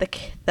unaware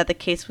that the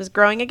case was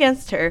growing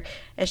against her,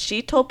 as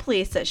she told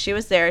police that she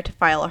was there to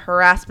file a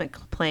harassment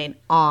complaint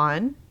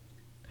on...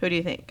 Who do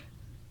you think?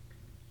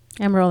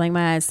 I'm rolling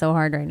my eyes so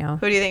hard right now.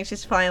 Who do you think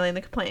she's filing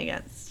the complaint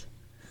against?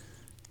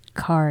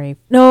 Kari.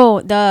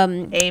 No,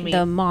 the Amy.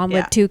 the mom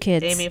with 2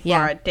 kids. Amy Farah,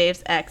 Yeah.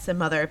 Dave's ex and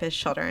mother of his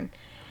children.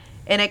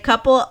 In a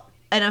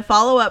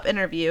follow-up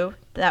interview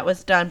that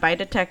was done by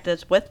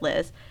detectives with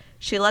Liz,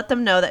 she let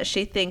them know that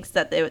she thinks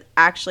that it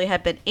actually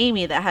had been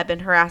Amy that had been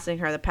harassing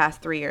her the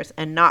past 3 years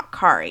and not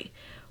Kari.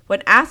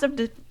 When asked if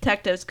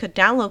detectives could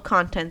download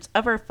contents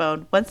of her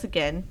phone, once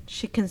again,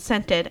 she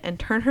consented and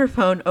turned her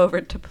phone over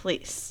to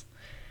police.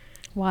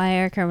 Why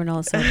are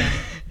criminals so dumb?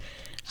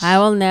 I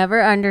will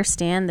never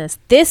understand this.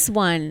 This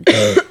one,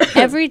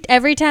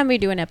 every time we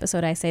do an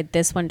episode, I say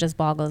this one just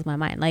boggles my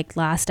mind. Like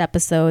last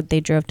episode, they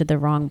drove to the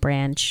wrong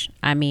branch.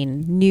 I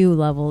mean, new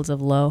levels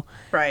of low.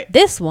 Right.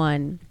 This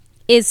one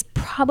is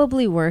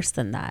probably worse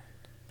than that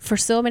for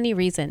so many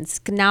reasons.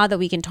 Now that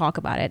we can talk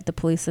about it, the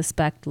police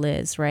suspect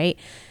Liz, right?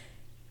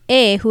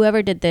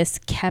 Whoever did this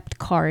kept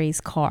Kari's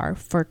car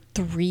for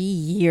 3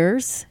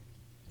 years.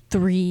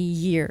 3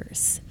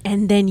 years.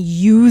 And then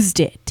used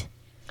it.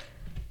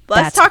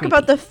 Let's talk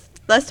about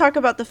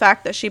the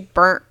fact that she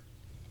burnt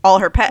all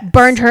her pets.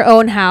 Burned her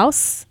own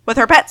house. With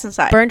her pets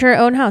inside. Burned her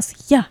own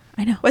house. Yeah,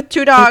 I know. With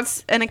 2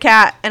 dogs and a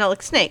cat and a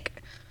snake.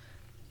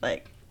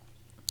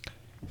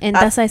 And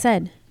thus I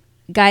said,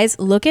 guys,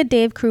 look at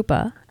Dave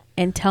Krupa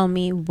and tell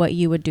me what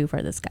you would do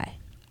for this guy.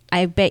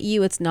 I bet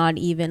you it's not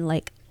even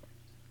like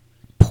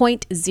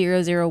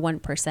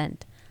 0.001%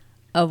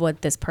 of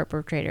what this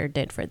perpetrator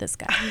did for this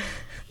guy.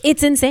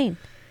 It's insane.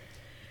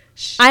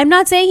 I'm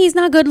not saying he's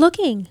not good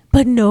looking,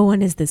 but no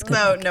one is this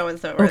good. No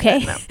one's not worth Okay?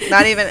 it. No.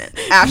 Not even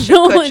Ashton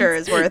Kutcher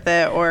is worth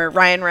it, or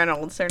Ryan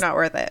Reynolds. They're not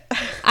worth it.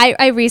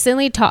 I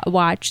recently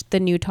watched the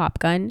new Top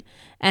Gun,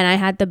 and I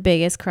had the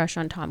biggest crush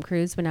on Tom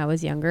Cruise when I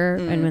was younger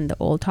and when the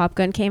old Top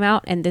Gun came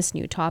out, and this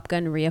new Top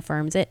Gun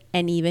reaffirms it.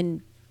 And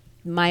even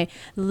my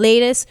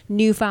latest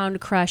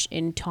newfound crush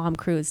in Tom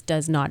Cruise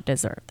does not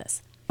deserve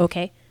this.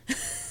 Okay?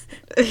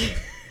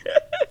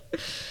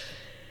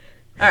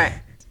 All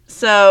right.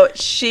 So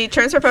she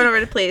turns her phone over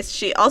to police.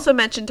 She also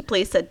mentioned to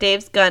police that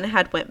Dave's gun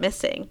had went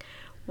missing,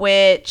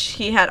 which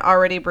he had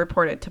already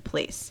reported to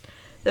police.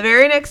 The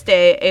very next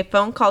day, a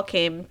phone call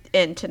came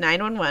in to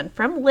 911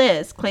 from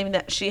Liz claiming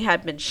that she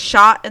had been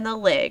shot in the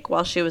leg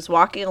while she was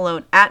walking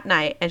alone at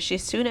night, and she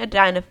soon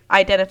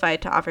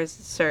identified to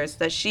officers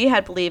that she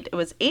had believed it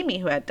was Amy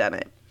who had done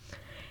it.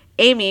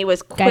 Amy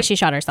was quick. Guys, she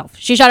shot herself.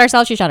 She shot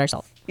herself. She shot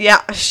herself.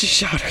 Yeah, she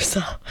shot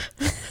herself.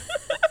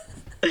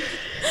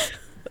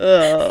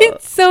 Ugh.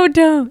 It's so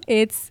dumb.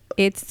 It's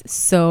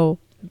so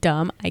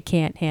dumb. I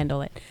can't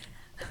handle it.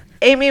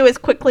 Amy was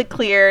quickly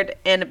cleared,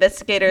 and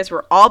investigators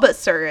were all but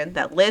certain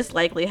that Liz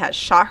likely had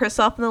shot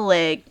herself in the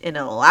leg in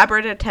an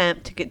elaborate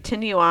attempt to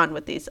continue on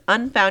with these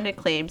unfounded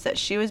claims that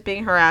she was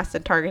being harassed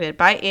and targeted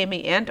by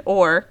Amy and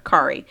or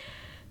Kari.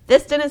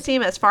 This didn't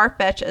seem as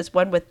far-fetched as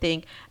one would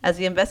think as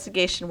the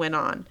investigation went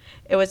on.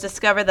 It was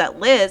discovered that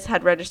Liz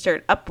had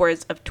registered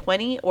upwards of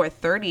 20 or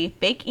 30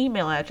 fake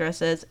email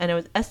addresses, and it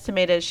was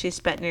estimated she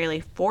spent nearly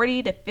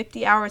 40 to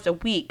 50 hours a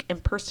week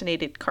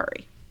impersonating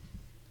Kari.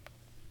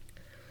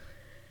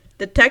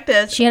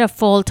 Detectives... She had a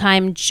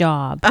full-time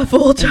job. A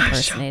full-time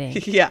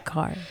impersonating job. Yeah.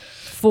 Kari.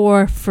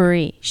 For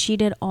free. She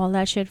did all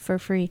that shit for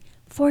free.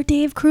 For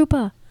Dave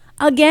Krupa.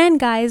 Again,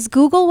 guys,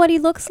 Google what he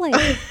looks like.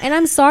 And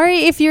I'm sorry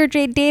if you're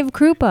Dave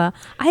Krupa.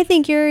 I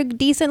think you're a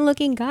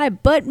decent-looking guy.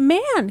 But,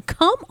 man,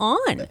 come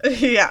on.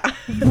 Yeah.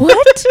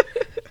 What?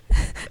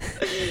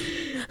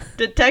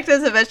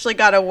 Detectives eventually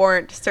got a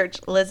warrant to search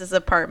Liz's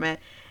apartment,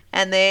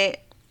 and they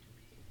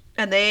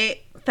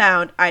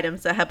found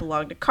items that had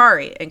belonged to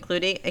Kari,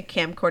 including a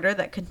camcorder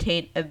that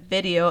contained a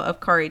video of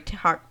Kari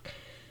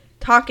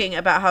talking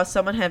about how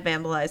someone had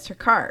vandalized her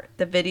car.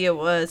 The video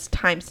was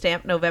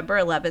timestamped November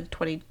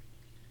 11th,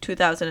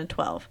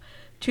 2012,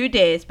 2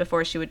 days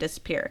before she would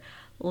disappear.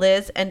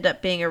 Liz ended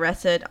up being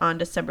arrested on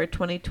December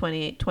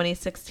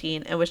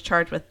 2016, and was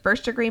charged with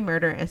first-degree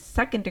murder and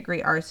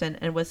second-degree arson,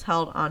 and was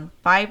held on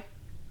 $5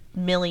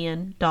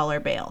 million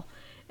bail.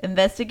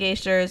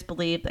 Investigators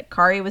believe that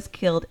Kari was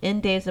killed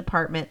in Dave's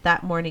apartment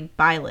that morning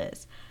by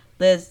Liz.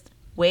 Liz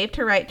waived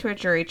her right to a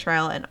jury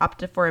trial and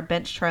opted for a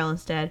bench trial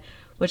instead,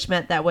 which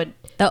meant that would...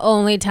 The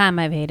only time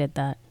I've hated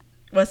that.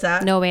 What's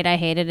that? No, wait, I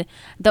hated...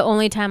 The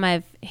only time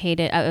I've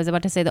hated... I was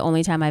about to say the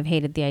only time I've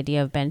hated the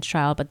idea of bench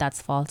trial, but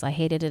that's false. I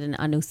hated it in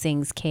Anu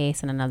Singh's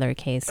case and another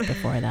case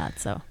before that,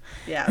 so...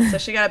 Yeah, so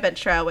she got a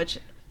bench trial, which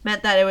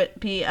meant that it would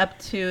be up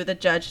to the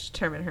judge to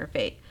determine her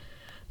fate.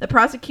 The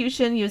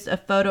prosecution used a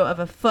photo of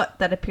a foot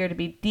that appeared to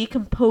be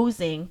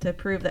decomposing to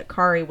prove that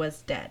Kari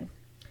was dead.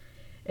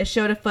 It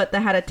showed a foot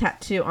that had a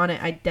tattoo on it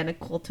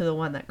identical to the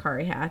one that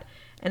Kari had,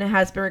 and it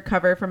has been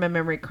recovered from a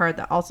memory card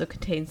that also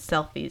contains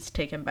selfies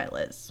taken by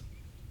Liz.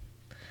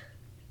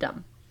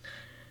 Dumb.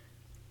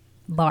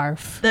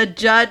 Barf. The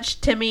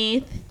judge,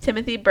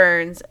 Timothy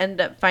Burns,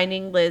 ended up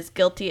finding Liz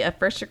guilty of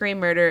first-degree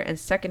murder and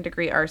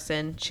second-degree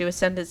arson. She was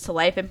sentenced to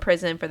life in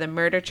prison for the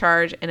murder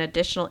charge and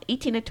additional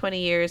 18 to 20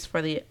 years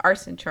for the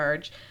arson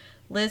charge.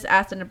 Liz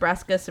asked the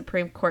Nebraska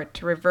Supreme Court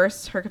to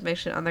reverse her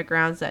conviction on the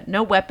grounds that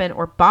no weapon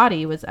or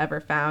body was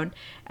ever found,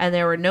 and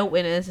there were no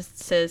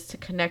witnesses to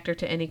connect her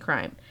to any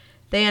crime.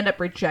 They ended up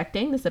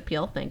rejecting this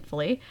appeal,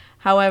 thankfully.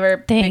 However,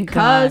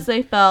 because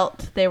they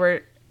felt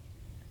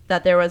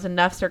that there was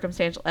enough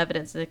circumstantial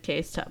evidence in the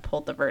case to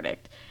uphold the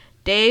verdict.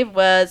 Dave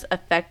was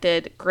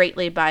affected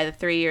greatly by the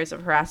 3 years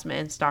of harassment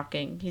and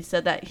stalking. He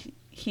said that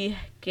he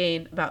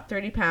gained about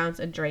 30 pounds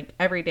and drank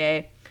every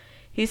day.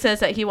 He says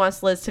that he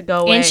wants Liz to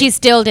go away. And she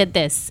still did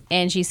this.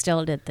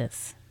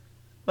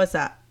 What's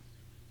that?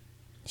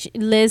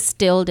 Liz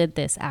still did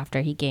this after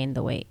he gained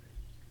the weight.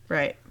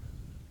 Right.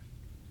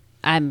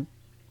 I'm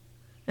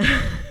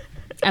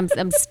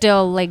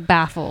still like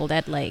baffled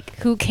at like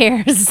who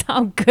cares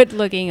how good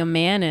looking a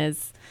man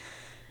is.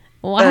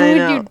 Why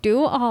would you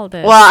do all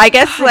this? Well, I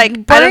guess like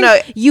I don't know.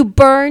 You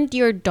burned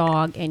your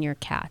dog and your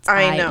cats.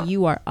 I know.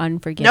 You are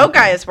unforgivable. No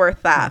guy is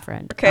worth that, my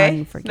friend.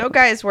 Okay. No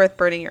guy is worth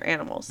burning your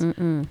animals.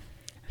 Mm-mm.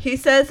 He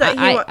says that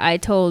I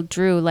told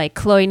Drew like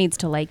Chloe needs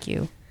to like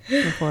you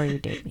before you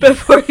date me.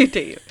 Before you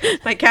date you,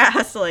 my cat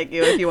has to like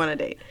you if you want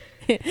to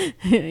date.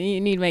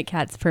 You need my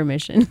cat's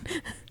permission.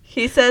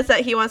 He says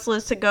that he wants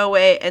Liz to go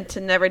away and to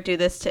never do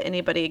this to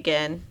anybody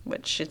again,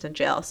 which she's in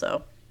jail,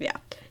 so yeah.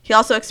 He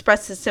also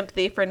expressed his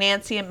sympathy for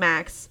Nancy and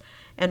Max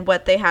and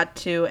what they had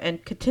to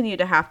and continue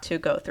to have to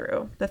go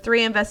through. The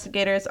 3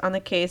 investigators on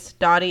the case,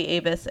 Dottie,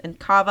 Avis, and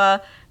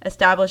Kava,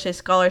 established a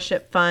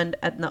scholarship fund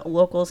at the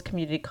locals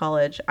community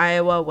college,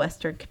 Iowa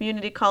Western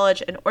Community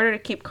College, in order to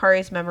keep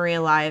Kari's memory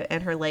alive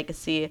and her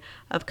legacy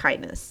of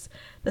kindness.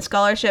 The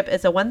scholarship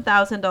is a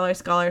 $1,000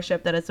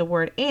 scholarship that is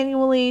awarded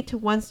annually to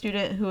one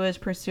student who is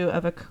in pursuit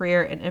of a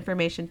career in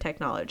information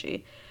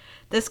technology.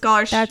 This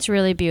scholarship... That's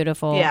really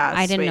beautiful. Yeah,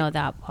 I didn't sweet. know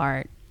that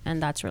part,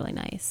 and that's really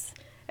nice.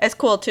 It's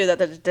cool, too, that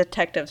the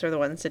detectives are the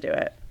ones to do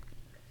it.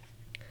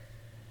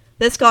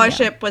 This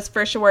scholarship was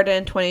first awarded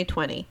in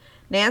 2020.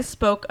 Nance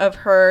spoke of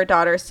her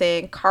daughter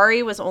saying,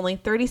 Kari was only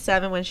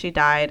 37 when she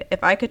died.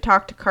 If I could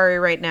talk to Kari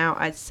right now,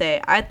 I'd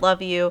say, I'd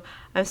love you.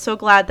 I'm so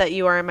glad that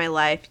you are in my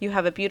life. You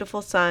have a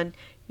beautiful son.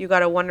 You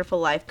got a wonderful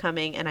life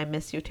coming, and I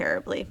miss you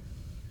terribly.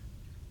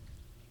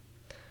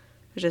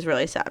 Which is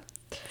really sad.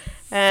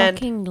 And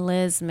fucking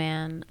Liz,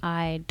 man.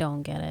 I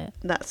don't get it.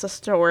 That's the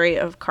story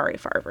of Kari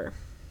Farver.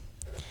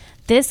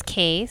 This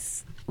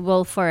case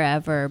will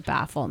forever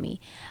baffle me.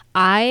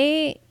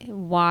 I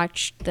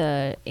watched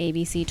the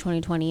ABC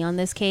 2020 on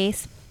this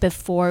case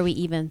before we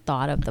even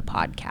thought of the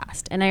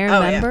podcast. And I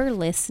remember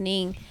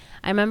listening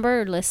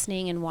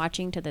and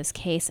watching to this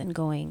case and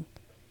going,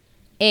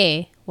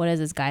 what does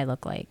this guy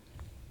look like?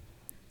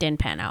 Didn't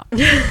pan out.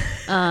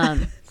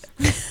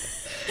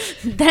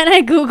 Then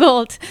I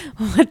Googled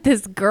what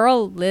this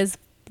girl Liz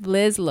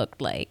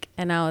looked like.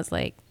 And I was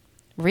like,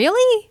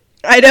 really?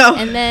 I know.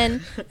 And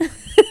then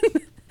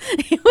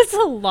it was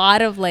a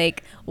lot of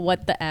like,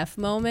 what the F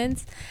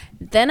moments.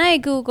 Then I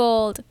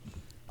Googled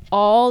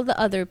all the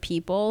other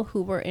people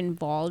who were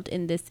involved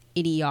in this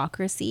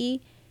idiocracy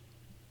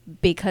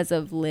because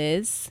of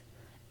Liz.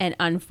 And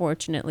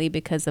unfortunately,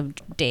 because of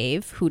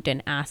Dave, who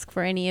didn't ask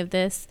for any of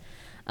this.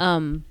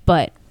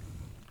 But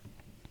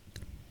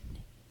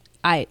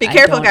be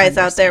careful, guys,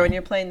 out there when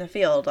you're playing the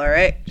field, all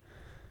right?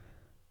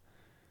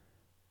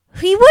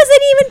 He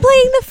wasn't even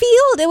playing the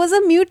field. It was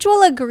a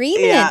mutual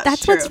agreement. Yeah,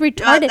 that's true. what's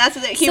retarded. That's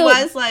the thing.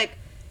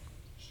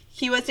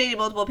 He was dating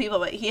multiple people,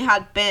 but he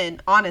had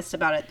been honest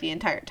about it the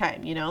entire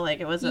time, you know? Like,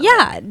 it wasn't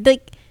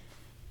like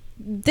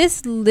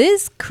this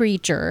Liz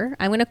creature,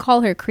 I'm going to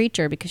call her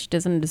creature because she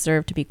doesn't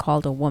deserve to be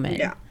called a woman.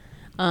 Yeah.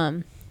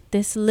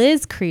 This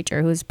Liz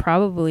creature, who's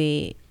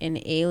probably an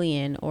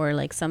alien or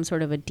like some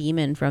sort of a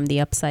demon from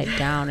the upside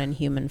down in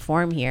human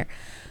form here.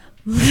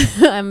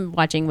 I'm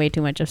watching way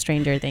too much of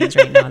Stranger Things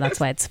right now. That's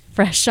why it's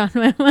fresh on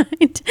my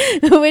mind.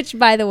 Which,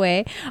 by the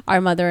way, our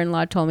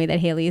mother-in-law told me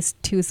that Haley is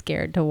too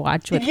scared to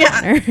watch with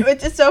Connor.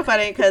 Which is so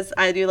funny because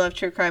I do love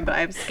true crime, but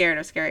I'm scared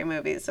of scary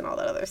movies and all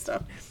that other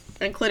stuff,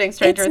 including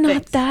Stranger Things.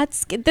 It's not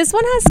that this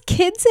one has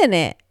kids in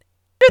it.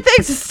 Stranger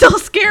Things is still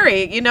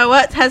scary. You know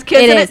what? Has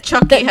kids in it.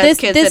 Chucky has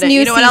kids in it.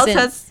 You know what else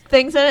has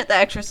things in it? The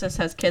Exorcist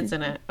has kids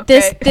in it.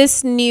 Okay?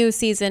 This new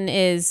season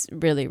is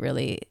really,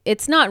 really,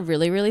 it's not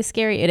really, really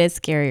scary. It is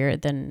scarier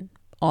than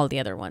all the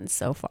other ones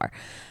so far.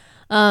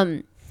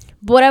 But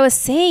what I was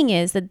saying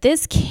is that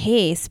this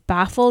case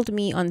baffled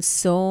me on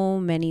so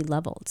many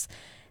levels.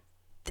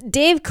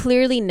 Dave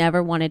clearly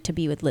never wanted to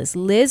be with Liz.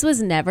 Liz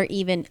was never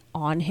even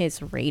on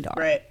his radar.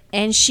 Right.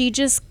 And she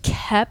just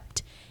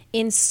kept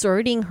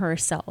inserting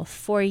herself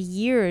for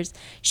years.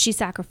 She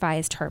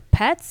sacrificed her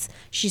pets.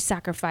 She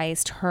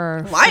sacrificed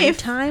her life.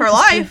 Time. Her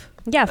life.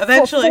 Yeah.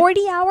 Eventually.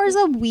 40 hours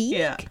a week.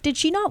 Yeah. Did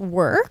she not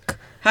work?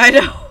 I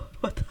know.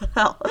 What the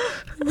hell?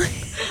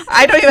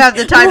 I don't even have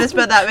the time to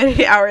spend that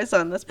many hours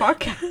on this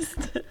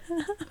podcast.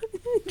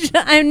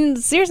 I'm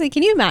seriously,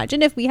 can you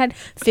imagine if we had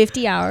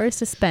 50 hours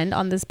to spend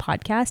on this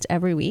podcast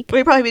every week?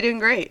 We'd probably be doing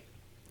great.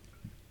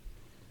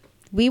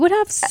 We would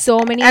have so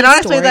many and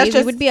honestly, stories. that's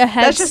just, we would be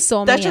ahead of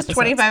so many That's just episodes.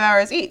 25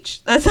 hours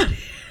each. That's not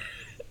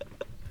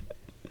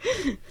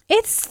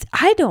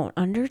I don't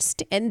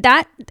understand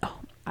that.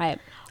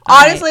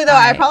 Honestly, though,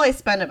 I probably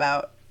spend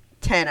about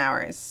 10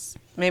 hours,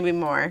 maybe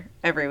more,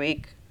 every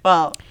week.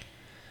 Well,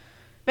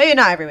 maybe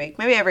not every week.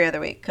 Maybe every other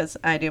week because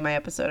I do my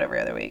episode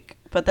every other week.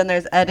 But then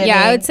there's editing.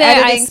 Yeah, I would say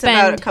editing's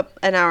about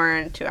an hour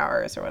and 2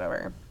 hours or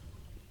whatever.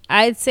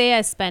 I'd say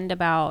I spend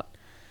about.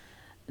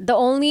 The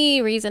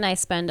only reason I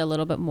spend a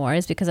little bit more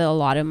is because a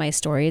lot of my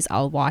stories,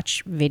 I'll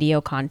watch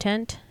video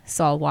content.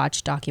 So I'll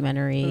watch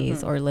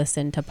documentaries or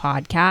listen to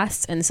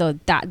podcasts. And so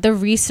that the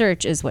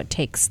research is what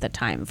takes the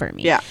time for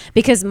me. Yeah.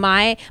 Because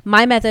my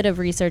method of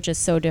research is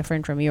so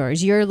different from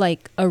yours. You're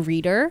like a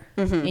reader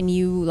and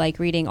you like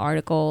reading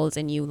articles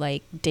and you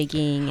like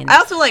digging. And I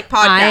also like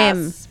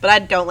podcasts, but I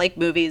don't like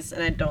movies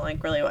and I don't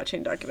like really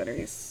watching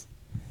documentaries.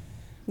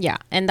 Yeah.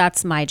 And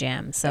that's my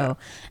jam. So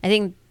I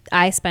think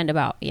I spend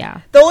about,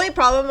 The only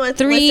problem with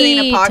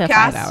listening to 3 to 5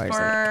 podcasts hours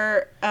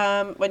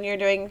for when you're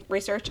doing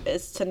research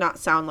is to not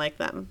sound like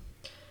them.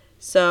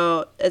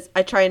 So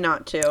I try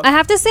not to. I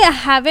have to say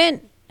have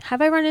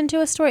I run into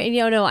a story?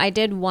 No, I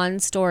did one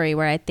story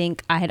where I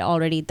think I had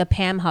already, the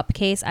Pam Hupp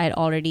case, I had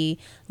already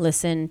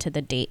listened to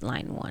the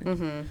Dateline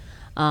one.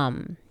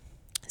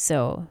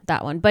 So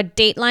that one. But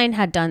Dateline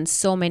had done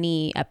so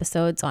many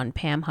episodes on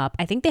Pam Hupp.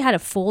 I think they had a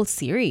full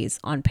series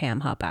on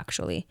Pam Hupp,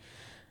 actually.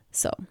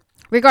 So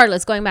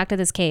regardless, going back to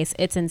this case,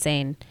 it's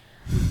insane.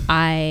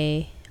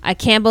 I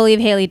can't believe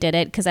Haley did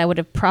it because I would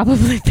have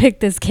probably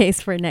picked this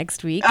case for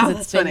next week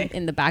because it's been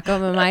in the back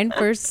of my mind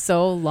for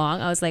so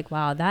long. I was like,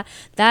 wow,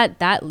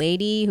 that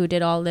lady who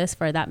did all this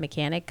for that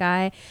mechanic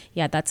guy,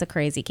 yeah, that's a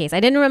crazy case. I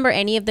didn't remember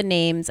any of the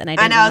names, and I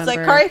know it's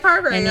like Kari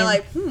Carver, and you're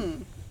like,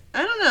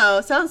 I don't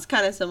know, sounds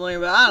kind of similar,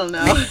 but I don't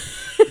know.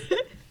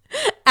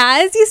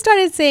 As you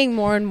started saying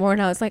more and more,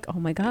 and I was like, oh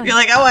my god, you're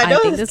like, oh, I know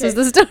think this was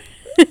the story.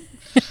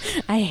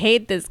 I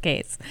hate this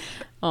case.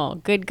 Oh,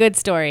 good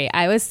story.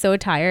 I was so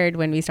tired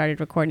when we started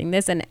recording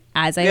this, and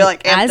you're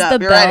like,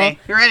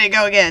 you're ready to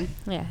go again.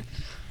 Yeah.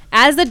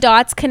 As the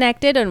dots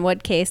connected on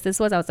what case this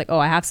was, I was like, oh,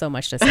 I have so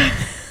much to say.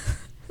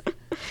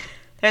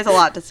 There's a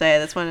lot to say.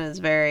 This one is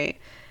very,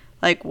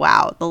 like,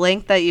 wow, the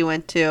length that you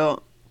went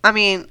to. I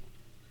mean,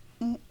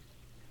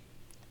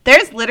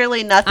 there's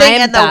literally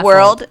nothing in the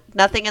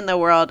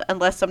world,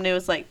 unless somebody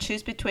was like,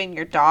 choose between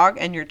your dog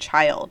and your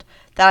child,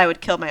 that I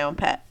would kill my own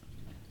pet.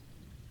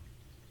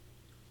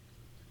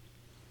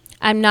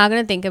 I'm not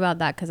going to think about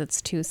that because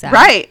it's too sad.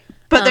 Right.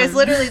 But there's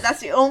literally,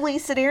 that's the only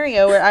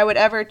scenario where I would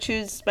ever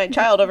choose my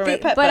child over my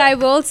pet. But I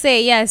will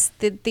say, yes,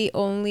 the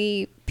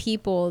only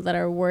people that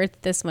are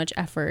worth this much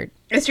effort.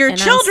 It's your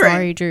children. I'm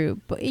sorry, Drew.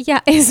 But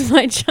yeah, is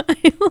my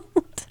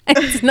child.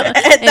 It's not.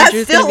 And that's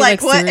Drew's still gonna be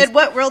like what? serious. In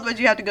what world would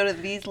you have to go to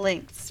these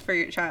lengths for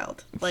your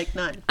child? Like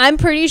none. I'm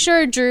pretty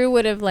sure Drew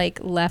would have like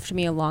left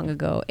me long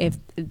ago if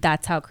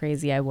that's how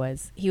crazy I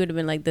was. He would have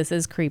been like, "This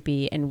is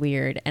creepy and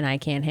weird, and I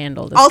can't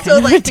handle this." Also,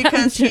 kind of like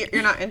because attention."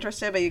 you're not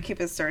interested, but you keep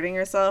asserting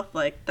yourself.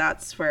 Like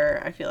that's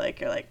where I feel like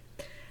you're like.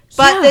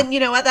 But Yeah. then you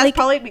know what? That's Like,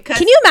 probably because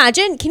Can you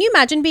imagine? Can you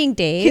imagine being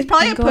Dave? he's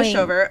probably a and going,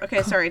 pushover.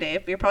 Okay, sorry,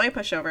 Dave. You're probably a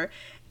pushover,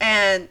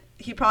 and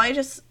he probably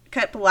just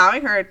kept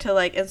allowing her to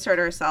like insert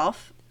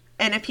herself.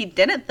 And if he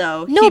didn't,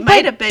 though, No, he might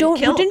but have been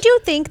killed. wouldn't you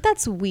think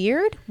that's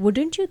weird?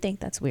 Wouldn't you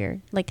think that's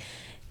weird? Like,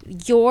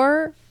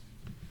 your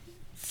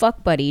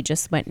fuck buddy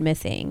just went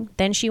missing.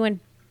 Then she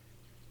went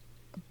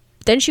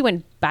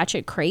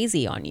batshit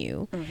crazy on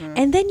you. Mm-hmm.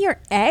 And then your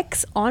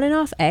ex, on and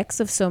off ex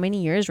of so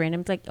many years,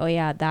 random, like, oh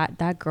yeah,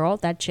 that girl,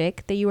 that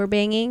chick that you were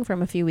banging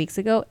from a few weeks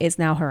ago is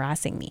now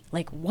harassing me.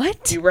 Like,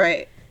 what? You're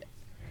right.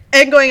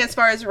 And going as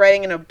far as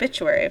writing an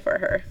obituary for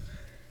her.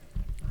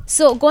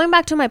 So going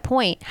back to my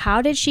point,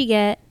 how did she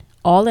get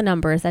all the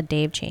numbers that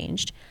Dave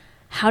changed?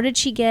 How did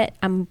she get,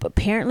 I'm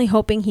apparently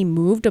hoping he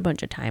moved a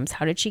bunch of times.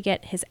 How did she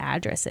get his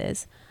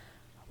addresses?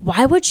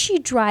 Why would she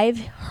drive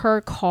her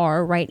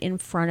car right in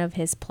front of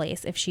his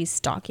place if she's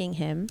stalking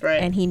him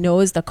Right. and he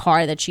knows the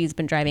car that she's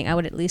been driving? I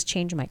would at least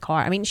change my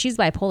car. I mean, she's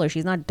bipolar.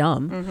 She's not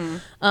dumb.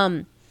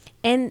 Mm-hmm.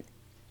 And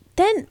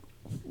then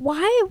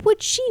how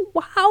would she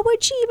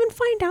even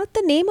find out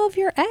the name of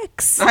your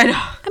ex? I know.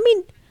 I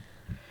mean,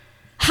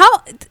 how,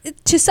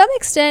 to some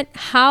extent,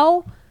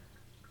 how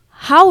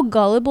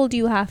gullible do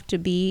you have to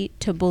be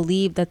to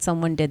believe that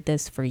someone did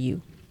this for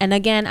you? And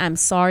again, I'm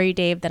sorry,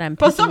 Dave, that I'm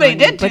Well, picking somebody on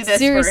you, did do but this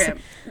seriously-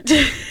 for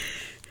him.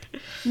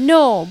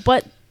 No,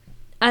 but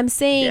I'm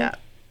saying Yeah.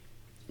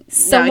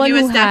 someone he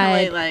was who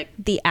definitely, had like-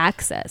 the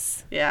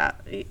access. Yeah.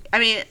 I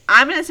mean,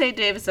 I'm going to say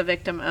Dave is a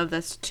victim of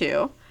this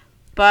too.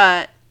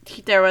 But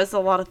there was a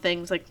lot of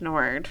things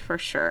ignored for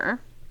sure.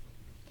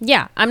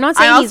 Yeah, I'm not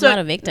saying he's also- not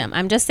a victim.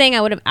 I'm just saying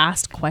I would have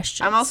asked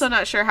questions. I'm also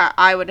not sure how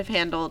I would have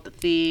handled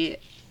the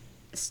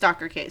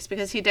stalker case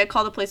because he did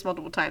call the police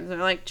multiple times and they're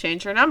like,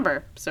 change your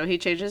number. So he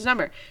changed his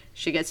number.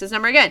 She gets his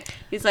number again.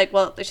 He's like,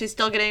 well, she's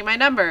still getting my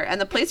number.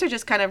 And the police are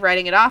just kind of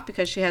writing it off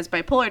because she has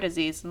bipolar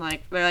disease. And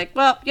like, they're like,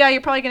 well, yeah,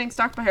 you're probably getting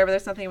stalked by her, but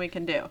there's nothing we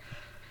can do.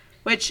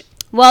 Which,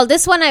 Well,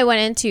 this one I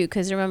went into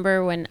because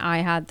remember when I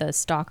had the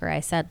stalker, I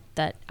said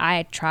that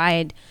I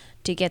tried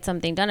to get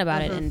something done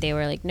about it, and they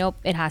were like, nope,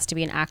 it has to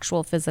be an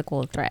actual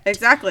physical threat.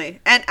 exactly.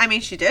 And I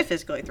mean, she did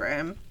physically threaten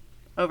him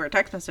over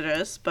text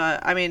messages,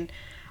 but I mean,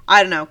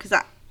 I don't know, because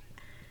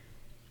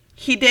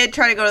he did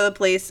try to go to the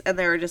police, and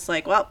they were just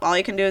like, well, all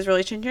you can do is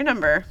really change your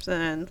number,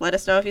 and let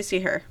us know if you see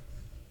her.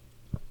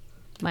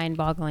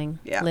 Mind-boggling.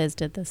 Yeah. Liz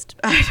did this.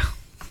 I know.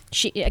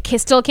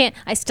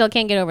 I still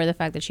can't get over the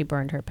fact that she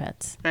burned her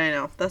pets. I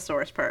know. That's the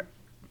worst part.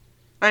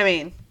 I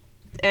mean,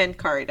 and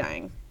Kari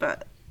dying,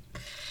 but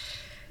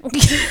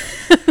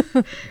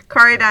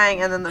Kari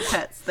dying and then the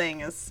pets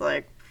thing is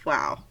like,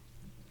 wow.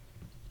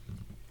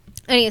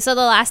 Anyway, so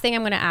the last thing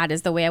I'm going to add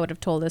is the way I would have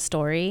told this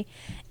story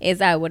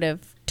is I would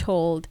have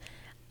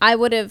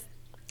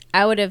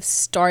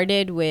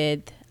started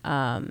with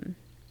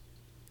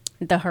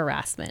the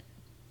harassment.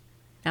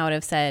 I would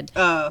have said,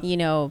 you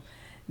know,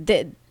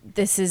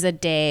 this is a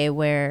day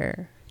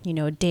where, you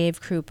know,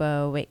 Dave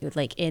Krupa,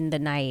 like in the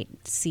night,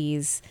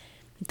 sees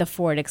the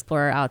Ford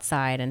Explorer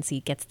outside and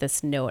gets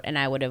this note, and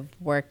I would have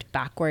worked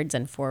backwards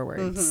and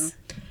forwards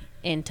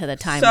into the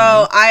timeline.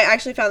 So I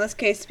actually found this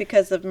case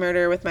because of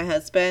Murder with My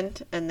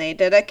Husband, and they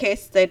did a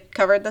case, they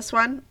covered this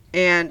one,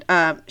 and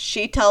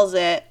she tells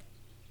it,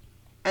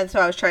 and so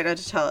I was trying not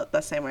to tell it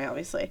the same way,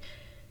 obviously.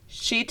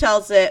 She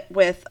tells it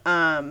with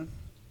the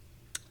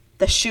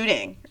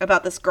shooting,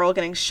 about this girl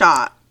getting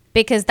shot.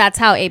 because that's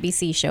how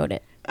ABC showed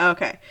it.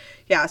 Okay.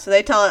 Yeah, so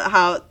they tell it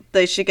how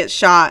she gets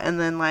shot and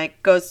then,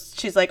 like, goes,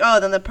 she's like, oh,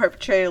 then the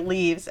perpetrator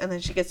leaves and then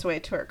she gets away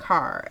to her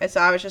car. And so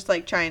I was just,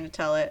 like, trying to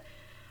tell it.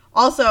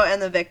 Also, and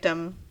the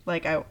victim,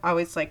 like, I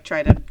always, like,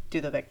 try to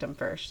do the victim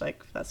first.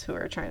 Like, that's who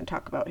we're trying to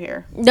talk about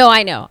here. No,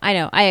 I know.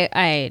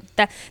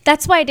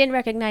 That's why I didn't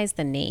recognize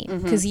the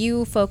name, because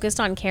you focused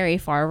on Carrie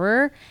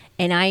Farver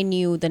and I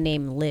knew the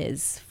name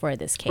Liz for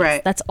this case.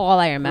 Right. That's all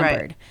I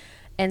remembered. Right.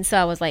 And so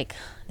I was like,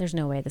 there's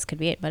no way this could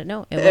be it. But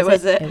no, It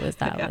was it. It was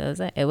that. Yeah. It was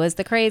it. It was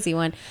the crazy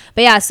one.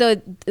 But yeah, so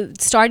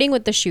starting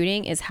with the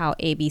shooting is how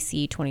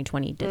ABC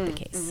 2020 did the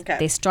case. okay.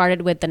 They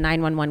started with the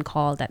 911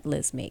 call that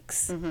Liz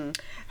makes. Her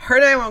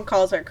 911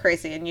 calls are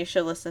crazy, and you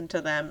should listen to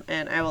them,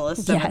 and I will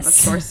list them in the Yes.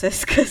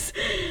 sources, because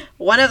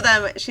one of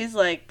them, she's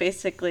like,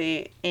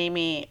 basically,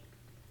 Amy,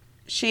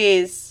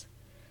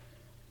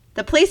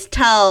 the police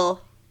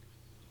tell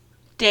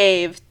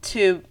Dave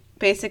to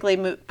basically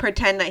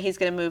pretend that he's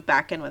going to move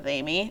back in with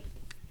Amy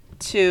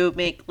to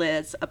make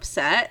Liz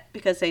upset,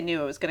 because they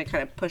knew it was going to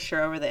kind of push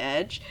her over the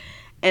edge.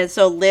 And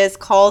so Liz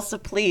calls the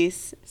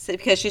police,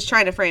 because she's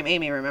trying to frame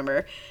Amy,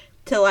 remember,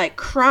 to, like,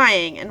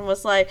 crying, and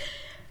was like,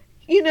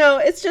 you know,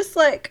 it's just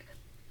like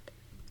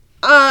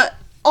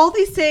all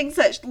these things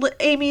that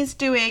Amy's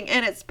doing,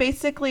 and it's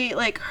basically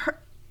like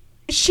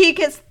she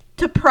gets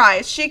to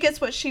prize. She gets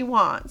what she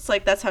wants.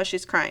 Like, that's how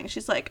she's crying.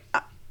 She's like,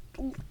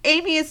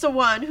 Amy is the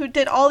one who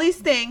did all these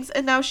things,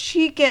 and now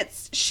she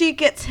gets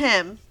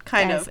him,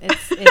 kind of.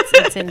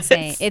 It's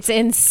insane. It's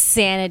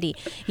insanity.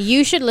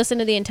 You should listen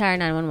to the entire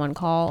 911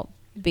 call,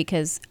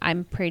 because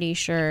I'm pretty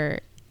sure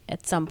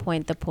at some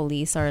point the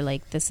police are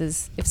like, this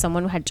is, if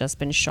someone had just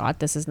been shot,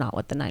 this is not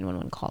what the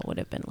 911 call would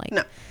have been like.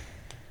 No.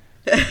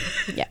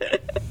 Yeah.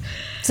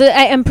 So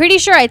I'm pretty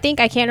sure, I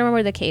can't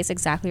remember the case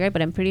exactly right,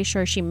 but I'm pretty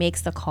sure she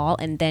makes the call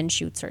and then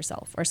shoots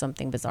herself or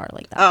something bizarre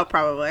like that. Oh,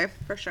 probably.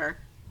 For sure.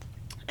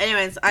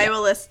 Anyways, I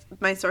will list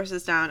my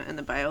sources down in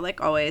the bio like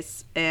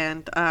always.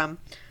 And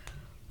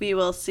we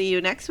will see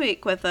you next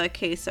week with a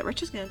case that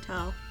Rich is going to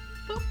tell.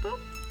 Boop, boop.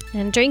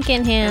 And drink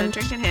in hand. And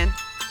drink in hand.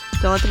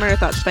 Don't let the murder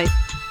thoughts bite.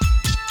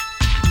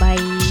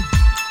 Bye.